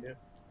 rounds ago.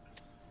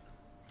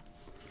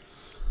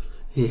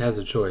 He has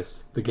a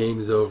choice. The game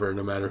is over,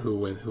 no matter who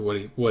win,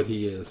 what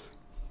he is.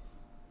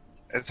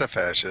 It's a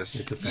fascist.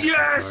 It's a fascist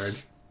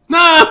Yes! card. No!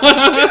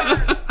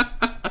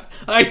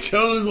 I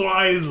chose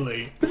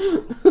wisely.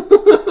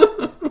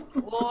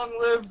 Long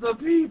live the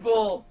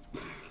people.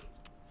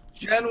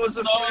 Jen was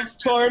a Most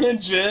torn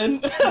and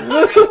Jen.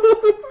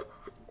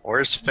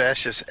 Worst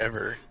fascist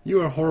ever.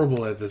 You are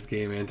horrible at this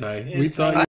game, Anti. We It's thought.